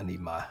 I need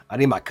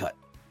my cut.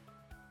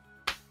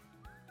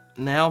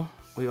 Now,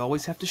 we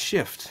always have to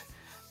shift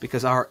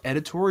because our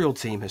editorial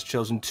team has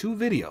chosen 2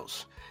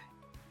 videos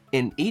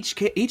in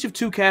each of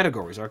 2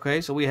 categories,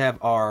 okay? So we have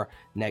our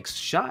next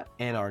shot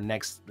and our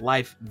next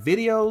life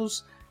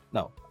videos.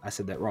 No, I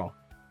said that wrong.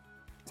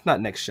 It's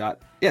not next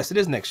shot. Yes, it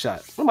is next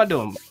shot. What am I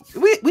doing?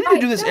 We need to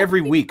do this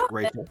every week,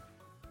 Rachel.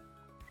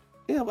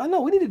 Yeah, I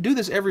know. We need to do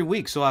this every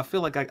week, so I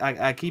feel like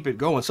I keep it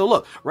going. So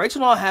look,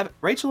 Rachel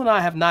and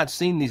I have not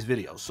seen these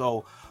videos.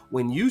 So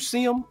when you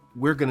see them,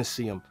 we're gonna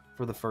see them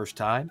for the first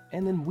time,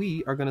 and then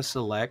we are gonna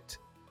select.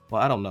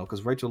 Well, I don't know,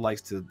 because Rachel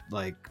likes to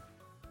like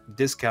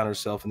discount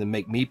herself and then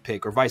make me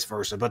pick, or vice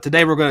versa. But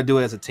today we're gonna do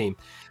it as a team.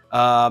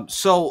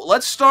 So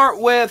let's start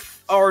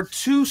with our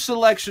 2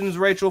 selections,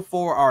 Rachel,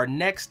 for our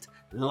next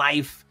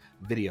life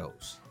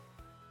videos.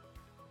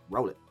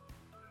 Roll it.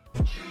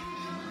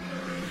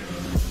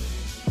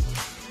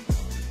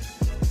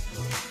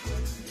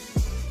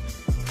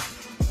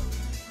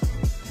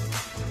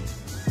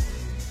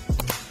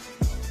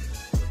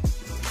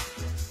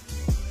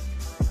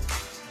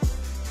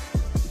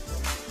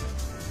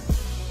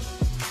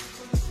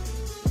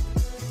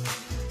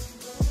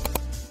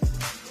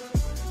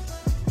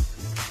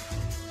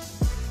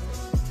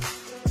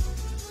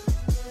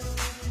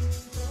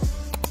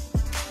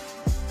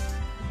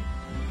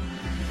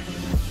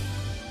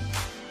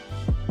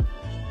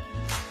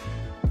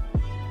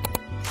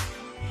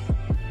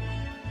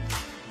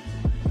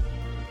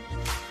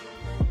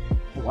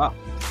 Wow.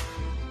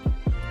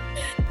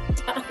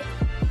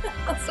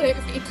 That's so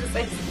for you to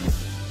say.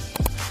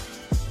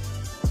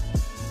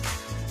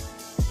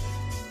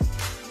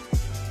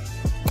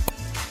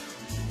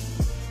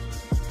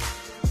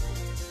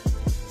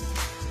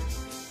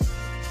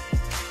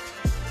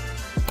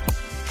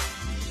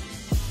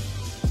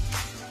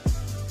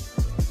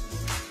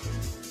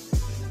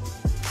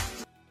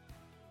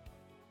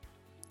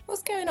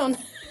 What's going on?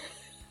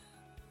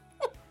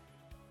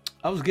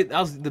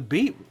 The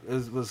beat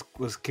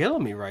was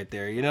killing me right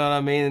there. You know what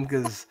I mean?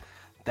 Because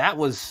that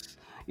was,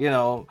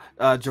 Geron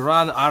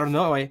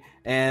Arnoy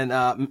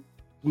and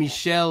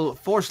Michelle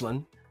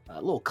Forsland. A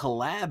little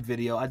collab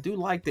video. I do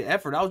like the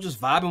effort. I was just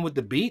vibing with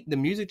the beat, the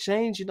music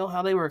change. You know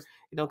how they were,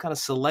 kind of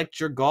select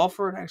your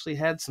golfer and actually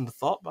had some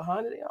thought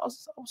behind it. I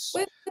was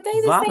Were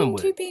they the vibing same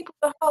with two it. people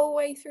the whole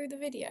way through the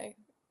video?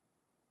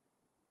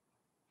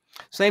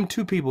 Same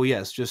two people,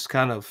 yes, just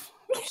kind of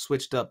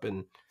switched up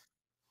and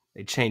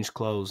they changed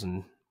clothes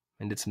and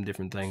did some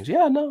different things.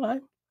 Yeah,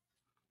 no,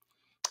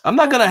 I'm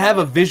not gonna have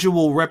a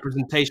visual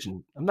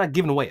representation. I'm not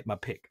giving away my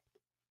pick.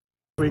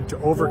 Week to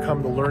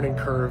overcome the learning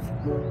curve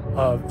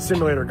of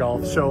simulator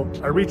golf. So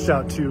I reached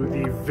out to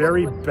the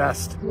very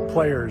best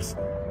players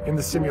in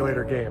the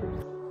simulator game.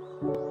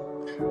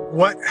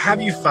 What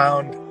have you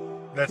found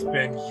that's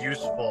been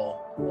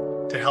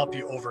useful to help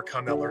you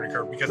overcome that learning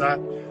curve? Because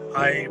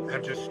I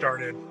have just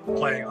started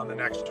playing on the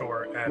next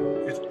tour and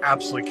it's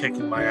absolutely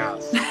kicking my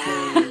ass.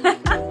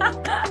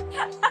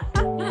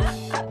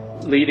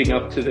 Leading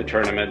up to the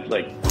tournament,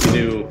 like, we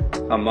knew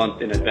a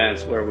month in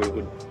advance where we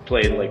would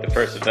play like the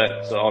first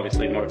event, so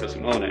obviously North of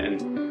Simona,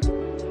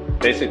 and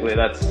basically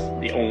that's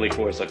the only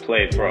course I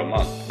played for a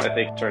month. I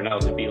think it turned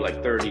out to be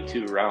like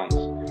 32 rounds.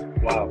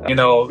 Wow.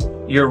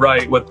 You're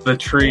right with the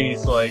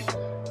trees, like,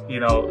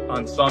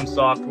 on some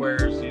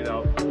softwares,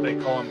 they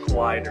call them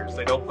colliders.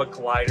 They don't put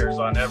colliders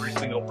on every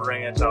single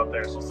branch out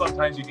there. So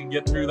sometimes you can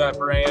get through that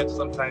branch,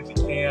 sometimes you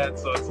can't.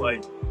 So it's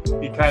like,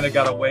 you kind of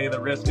got to weigh the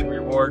risk and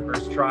reward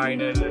versus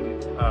trying it.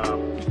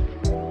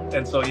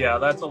 And so, yeah,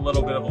 that's a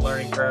little bit of a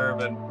learning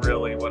curve. And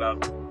really what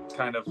I've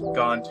kind of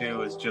gone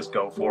to is just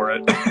go for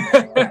it.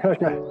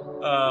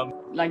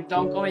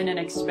 Don't go in and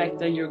expect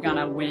that you're going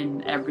to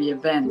win every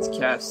event,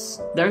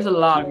 because there's a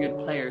lot of good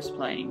players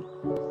playing.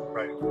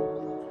 Right.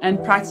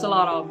 And practice a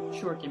lot of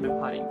short game and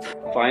putting.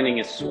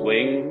 Finding a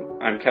swing,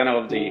 I'm kind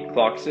of the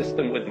clock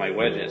system with my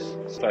wedges.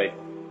 So I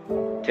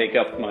take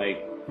up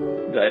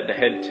the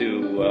head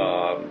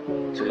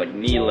to like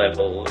knee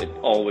level. It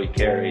always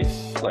carries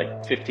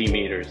like 50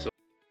 meters.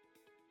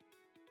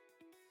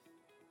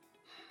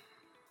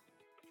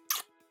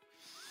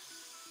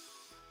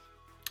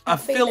 I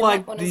feel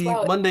like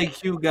the Monday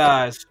Q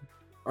guys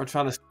are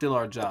trying to steal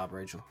our job,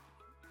 Rachel.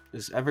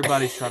 Just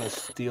everybody's trying to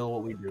steal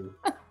what we do.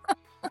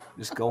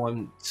 Just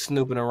going,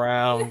 snooping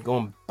around,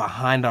 going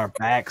behind our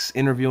backs,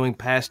 interviewing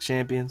past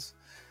champions.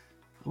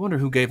 I wonder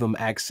who gave them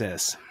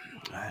access.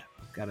 I've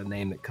got a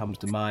name that comes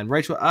to mind.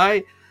 Rachel,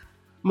 I'm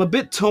a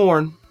bit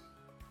torn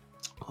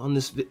on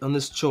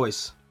this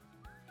choice.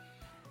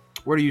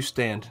 Where do you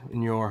stand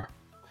in your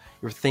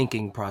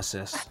thinking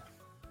process?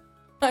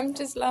 I'm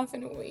just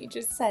laughing at what you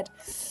just said.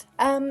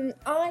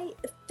 I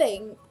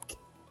think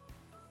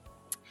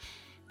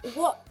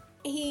what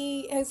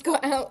he has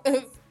got out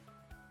of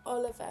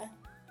Oliver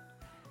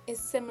is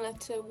similar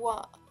to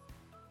what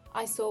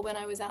I saw when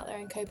I was out there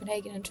in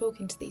Copenhagen and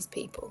talking to these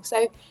people.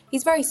 So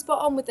he's very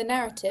spot on with the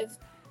narrative.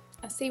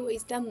 I see what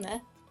he's done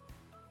there.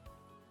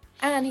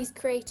 And he's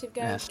creative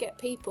going to get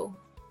people.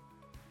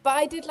 But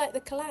I did like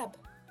the collab.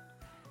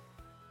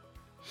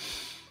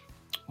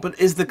 But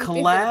is the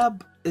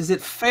collab, is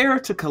it fair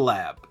to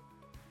collab?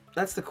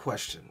 That's the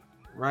question,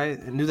 right?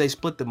 And do they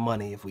split the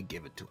money if we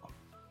give it to them?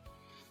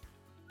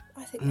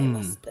 I think they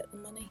must split the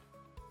money.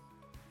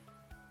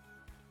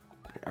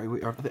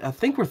 I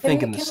think we're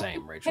thinking the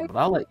same, Rachel, but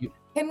I'll let you.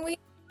 Can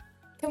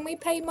we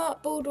pay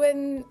Mark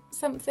Baldwin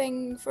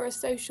something for a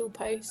social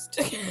post?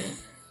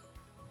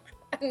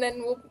 And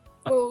then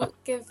we'll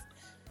give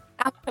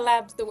our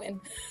collabs the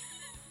win.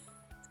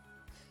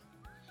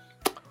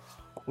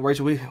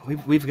 Rachel,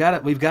 we've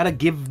got to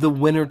give the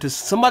winner to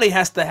somebody.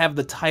 Has to have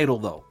the title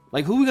though.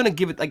 Like, who are we gonna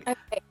give it? Like,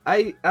 okay.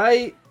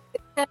 I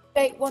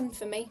Candidate 1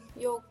 for me.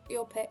 Your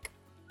pick.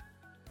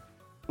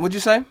 What'd you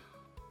say?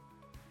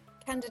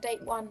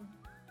 Candidate 1.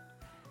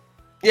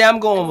 Yeah, I'm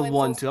going with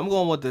 1 too. I'm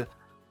going with the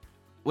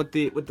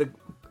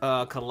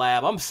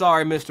collab. I'm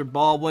sorry, Mr.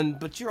 Baldwin,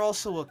 but you're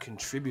also a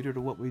contributor to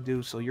what we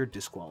do, so you're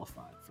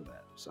disqualified for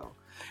that. So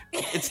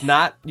it's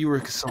not, you were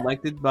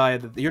selected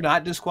by you're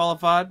not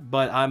disqualified,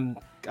 but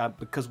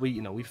because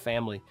we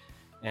family,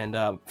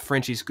 and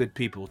Frenchie's good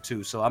people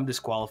too, so I'm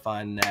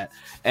disqualifying that.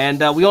 And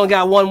we only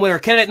got one winner.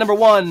 Candidate number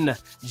 1,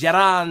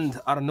 Gerard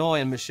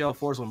Arnoy and Michelle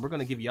Forsland. We're going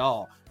to give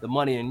y'all the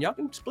money, and y'all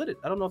can split it.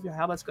 I don't know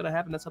how that's going to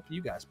happen. That's up to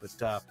you guys. But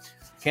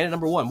candidate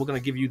number 1, we're going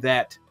to give you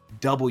that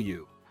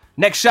W.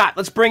 Next shot.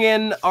 Let's bring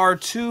in our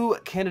 2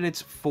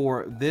 candidates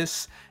for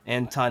this.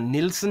 Anton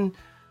Nielsen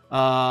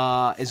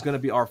is going to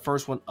be our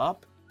first one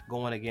up,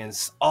 going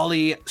against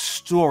Ollie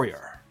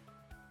Storier.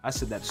 I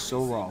said that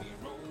so wrong.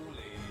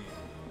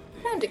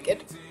 Sounded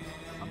good.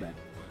 Not bad.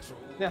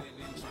 Yeah,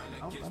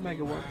 I'll make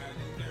it work.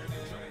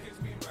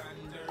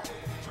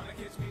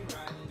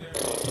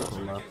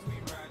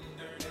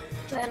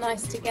 They're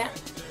nice to get.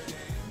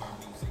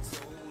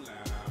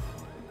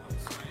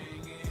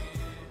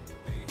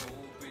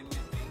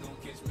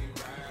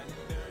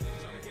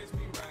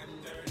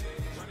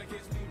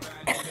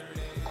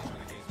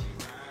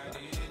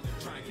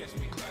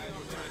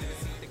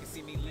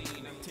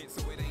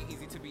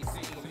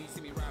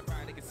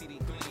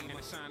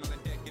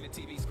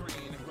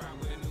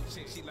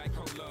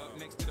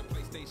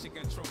 PlayStation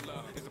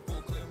controller. It's a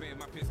full clip in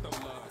my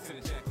pistola. Send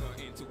a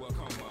jacker into a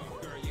coma.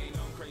 Girl, you ain't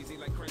on crazy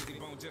like crazy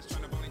bone. Just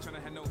tryna bone, ain't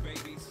tryna have no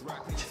babies.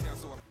 Rock clean tail,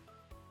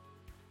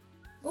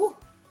 so Ooh.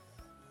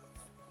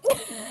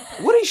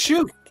 What did he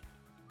shoot?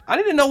 I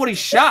didn't know what he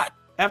shot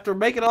after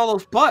making all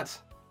those putts.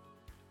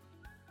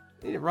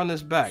 I need to run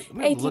this back. Let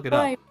me look it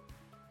up.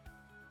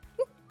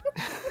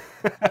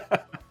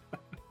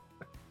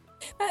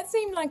 That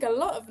seemed like a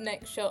lot of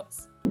neck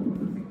shots.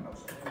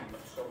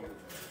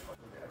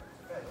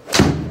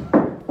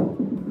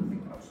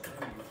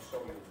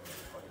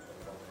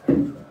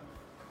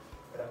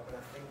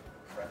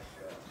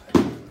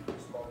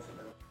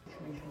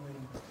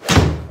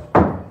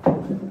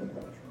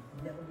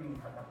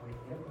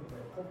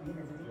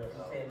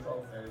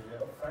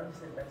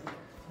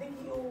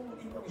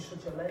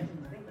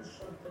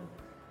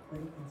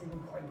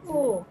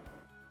 Oh,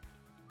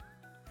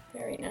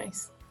 very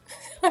nice.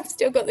 I've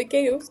still got the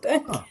giggles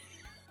there.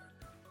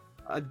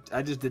 Huh.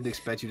 I just didn't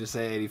expect you to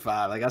say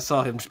 85. Like, I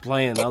saw him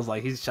playing, and I was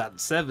like, he's shot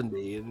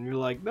 70. And you're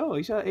like, no,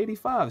 he shot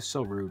 85. It's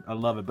so rude. I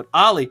love it. But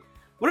Ollie,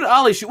 what did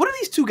Ollie shoot? What did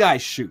these two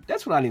guys shoot?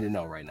 That's what I need to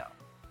know right now.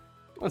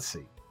 Let's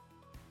see.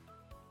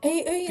 Who are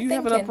you Do you thinking?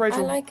 have it up,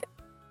 Rachel? I like it.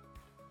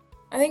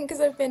 I think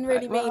because I've been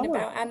really mean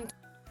about and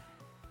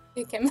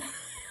pick him.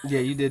 Yeah,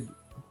 you did.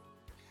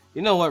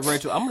 You know what,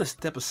 Rachel? I'm going to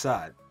step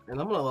aside, and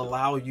I'm going to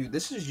allow you.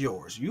 This is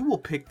yours. You will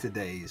pick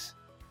today's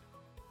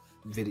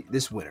video,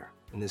 this winner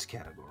in this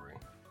category.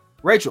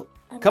 Rachel,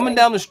 coming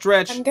down the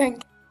stretch,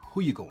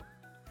 who you going?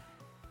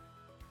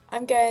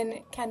 I'm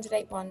going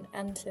candidate 1,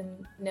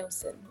 Anton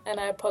Nilsson, and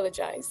I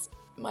apologise.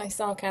 My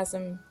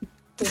sarcasm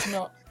does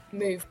not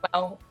move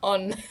well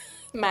on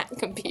Mac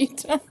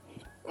computer.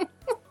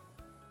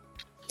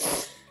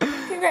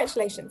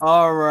 Congratulations.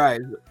 All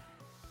right.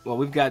 Well,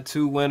 we've got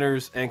 2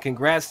 winners, and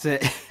congrats to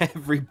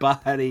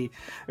everybody.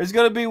 There's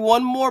going to be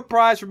one more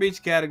prize from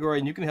each category,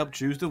 and you can help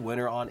choose the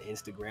winner on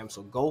Instagram.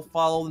 So go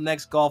follow the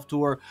next golf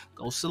tour,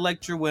 go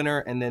select your winner,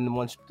 and then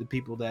once the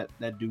people that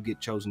do get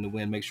chosen to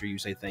win, make sure you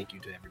say thank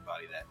you to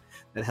everybody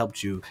that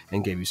helped you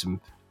and gave you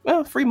some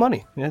free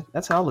money. Yeah,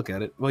 that's how I look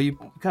at it. Well, you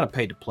kind of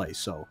paid to play,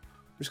 so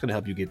we're just going to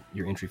help you get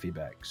your entry fee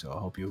back. So I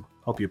hope you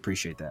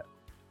appreciate that.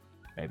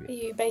 Maybe. Are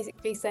you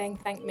basically saying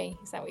thank me?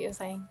 Is that what you're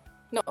saying?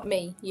 Not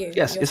me, you.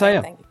 Yes, You're yes, I saying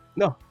am. thank you.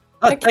 No,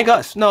 thank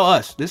us. No,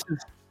 us. This is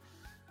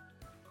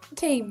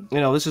team.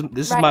 this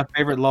is my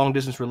favorite long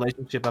distance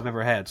relationship I've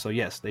ever had. So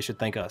yes, they should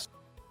thank us.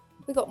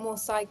 We got more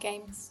side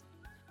games.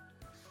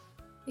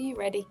 Are you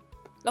ready?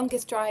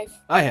 Longest drive.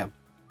 I am.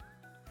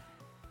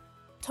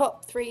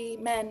 Top 3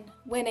 men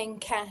winning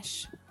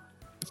cash.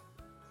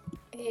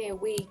 Here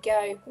we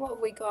go. What have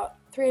we got?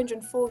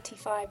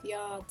 345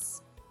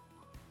 yards.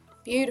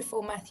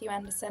 Beautiful, Matthew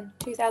Anderson.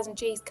 2,000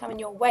 G's coming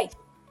your way.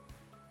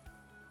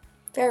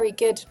 Very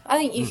good. I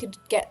think you could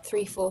get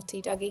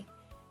 340, Dougie.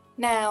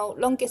 Now,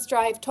 longest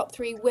drive, top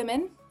 3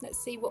 women.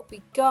 Let's see what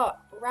we got.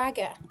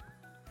 Raga,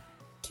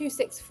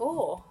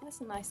 264.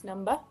 That's a nice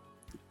number.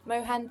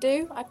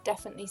 Mohandu, I've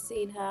definitely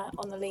seen her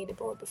on the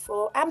leaderboard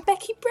before. And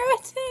Becky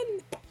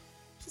Brereton.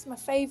 She's my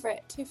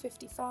favourite,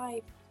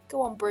 255. Go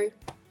on, Brew.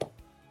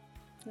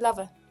 Love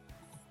her.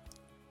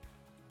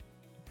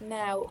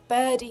 Now,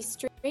 birdie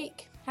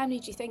streak. How many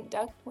do you think,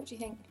 Doug? What do you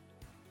think?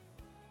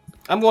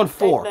 I'm going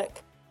 4. Don't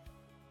look.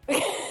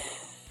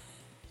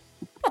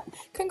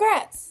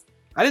 Congrats.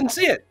 I didn't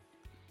see it.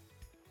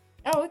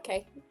 Oh,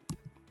 okay.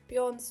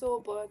 Bjorn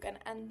Sorborg and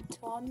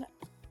Anton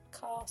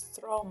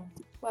Karstrom.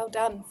 Well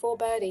done. 4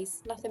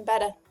 birdies. Nothing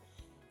better.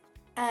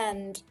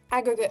 And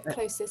aggregate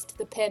closest to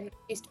the pin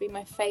used to be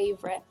my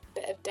favourite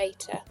bit of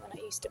data when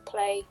I used to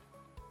play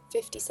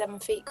 57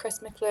 feet.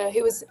 Chris McClure,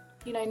 who was,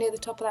 near the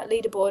top of that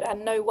leaderboard,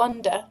 and no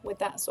wonder with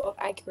that sort of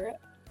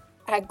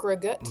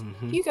aggregate.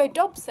 Hugo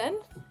Dobson.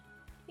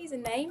 He's a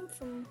name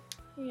from,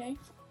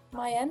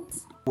 my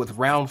ends. With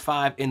round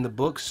 5 in the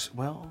books,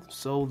 well,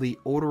 so the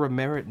order of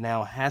merit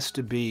now has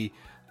to be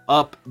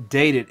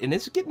updated, and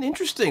it's getting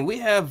interesting. We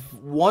have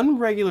 1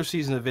 regular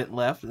season event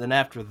left, and then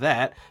after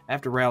that,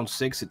 after round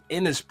 6 at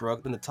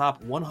Innisbrook, then the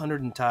top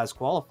 100 in ties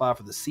qualify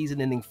for the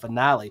season-ending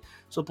finale.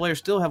 So players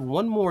still have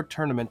 1 more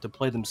tournament to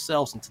play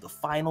themselves into the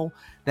final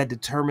that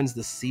determines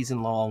the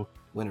season-long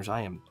winners.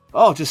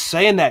 Just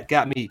saying that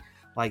got me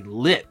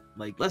lit.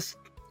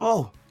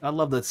 I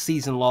love the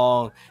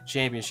season-long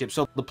championship.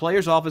 So the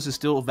player's office is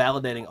still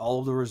validating all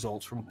of the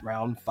results from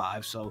round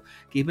 5. So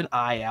keep an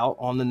eye out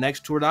on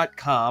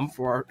thenexttour.com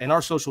and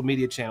our social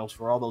media channels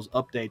for all those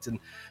updates. And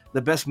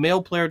the best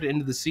male player at the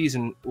end of the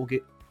season will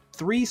get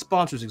 3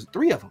 sponsors,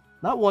 3 of them,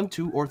 not 1,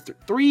 2, or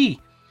 3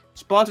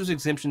 sponsors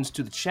exemptions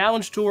to the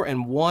Challenge Tour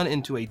and 1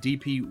 into a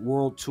DP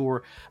World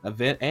Tour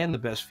event. And the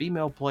best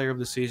female player of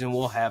the season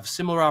will have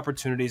similar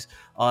opportunities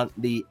on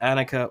the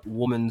Annika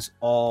Women's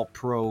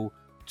All-Pro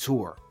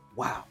Tour.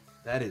 Wow,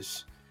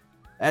 that's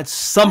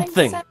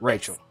something,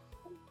 Rachel.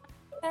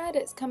 Sad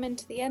it's coming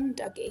to the end,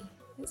 Dougie.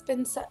 It's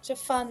been such a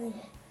fun.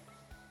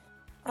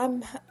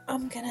 I'm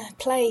gonna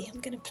play.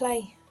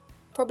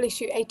 Probably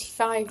shoot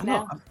 85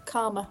 now.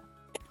 Karma.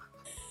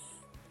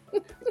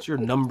 It's your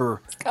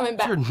number. It's coming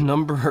back. It's your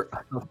number.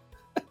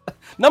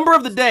 Number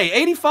of the day,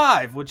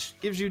 85, which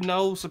gives you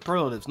no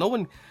superlatives. No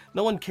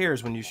one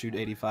cares when you shoot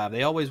 85.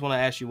 They always want to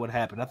ask you what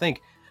happened.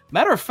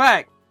 Matter of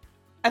fact,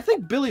 I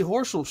think Billy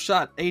Horschel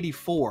shot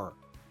 84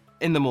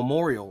 in the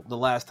Memorial the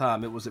last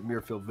time it was at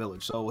Muirfield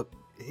Village. So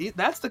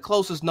that's the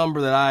closest number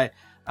that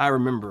I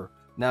remember.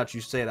 Now that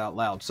you say it out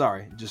loud.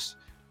 Sorry, just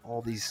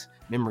all these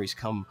memories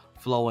come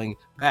flowing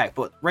back.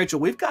 But Rachel,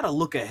 we've got to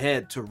look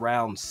ahead to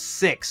round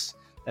 6.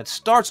 That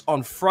starts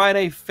on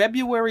Friday,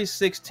 February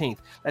 16th.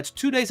 That's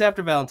 2 days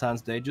after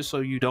Valentine's Day, just so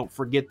you don't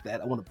forget that.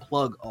 I want to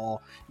plug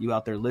all you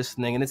out there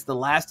listening. And it's the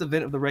last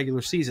event of the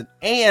regular season.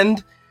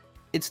 And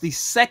it's the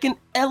second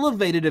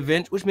elevated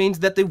event, which means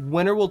that the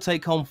winner will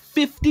take home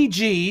 50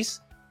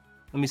 G's.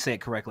 Let me say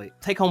it correctly.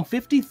 Take home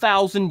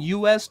 $50,000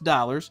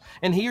 US,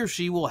 and he or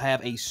she will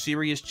have a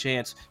serious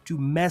chance to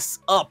mess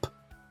up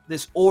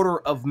this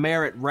order of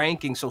merit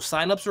ranking. So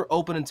signups are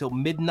open until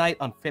midnight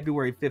on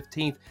February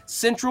 15th,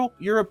 Central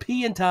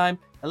European time.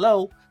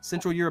 Hello,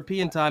 Central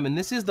European time. And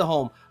this is the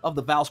home of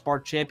the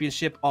Valspar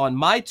Championship on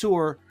my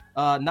tour.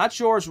 Not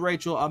yours,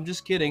 Rachel. I'm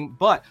just kidding.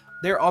 But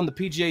they're on the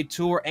PGA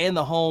Tour and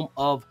the home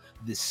of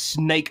the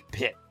Snake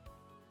Pit.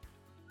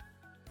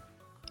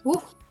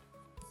 Woo.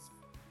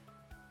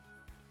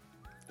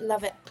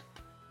 Love it.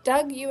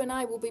 Doug, you and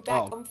I will be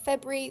back on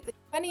February the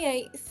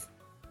 28th,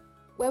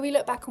 where we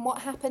look back on what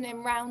happened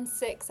in round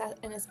 6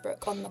 at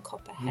Innisbrook on the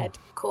Copperhead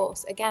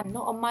course. Again,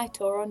 not on my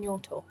tour, on your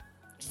tour.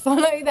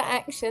 Follow the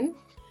action.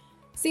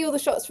 See all the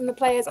shots from the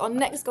players on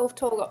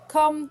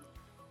nextgolftour.com.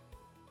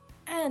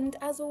 And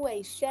as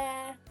always,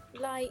 share,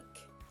 like,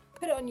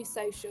 put it on your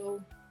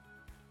social.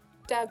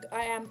 Doug,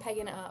 I am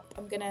pegging it up.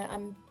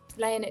 I'm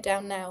laying it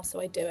down now, so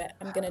I do it.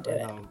 I'm gonna do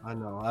it. I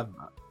know.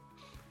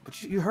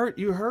 But you heard,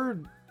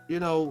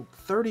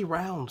 30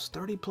 rounds,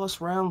 30 plus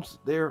rounds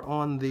there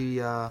on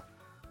the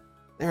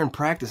there in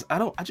practice.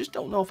 I just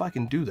don't know if I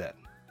can do that.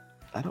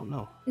 I don't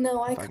know.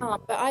 No, I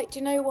can't. But do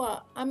you know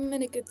what? I'm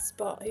in a good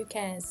spot. Who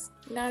cares?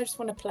 I just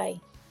want to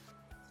play.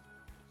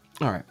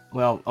 All right.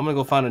 Well, I'm gonna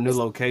go find a new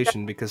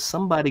location because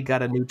somebody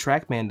got a new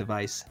TrackMan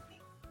device.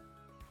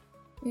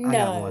 No. I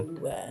got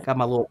one. Got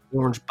my little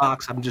orange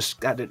box. I'm just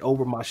got it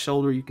over my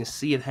shoulder. You can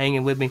see it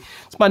hanging with me.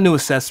 It's my new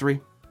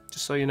accessory.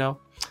 Just so you know,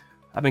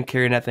 I've been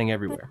carrying that thing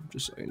everywhere.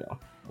 Just so you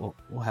know.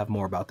 We'll have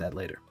more about that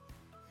later.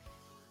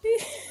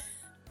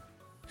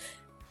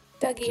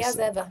 Dougie, as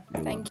ever.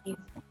 Thank you.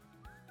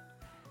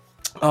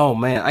 Oh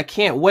man, I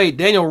can't wait.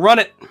 Daniel, run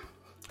it.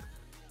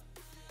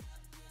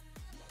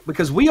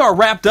 Because we are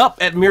wrapped up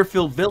at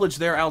Muirfield Village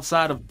there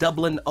outside of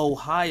Dublin,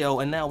 Ohio.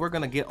 And now we're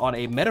going to get on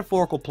a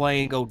metaphorical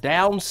plane, go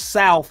down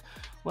south,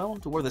 well,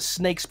 to where the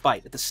snakes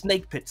bite, at the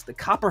snake pits, the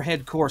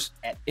Copperhead course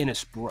at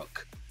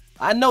Innisbrook.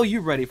 I know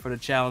you're ready for the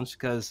challenge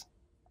because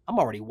I'm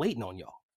already waiting on y'all.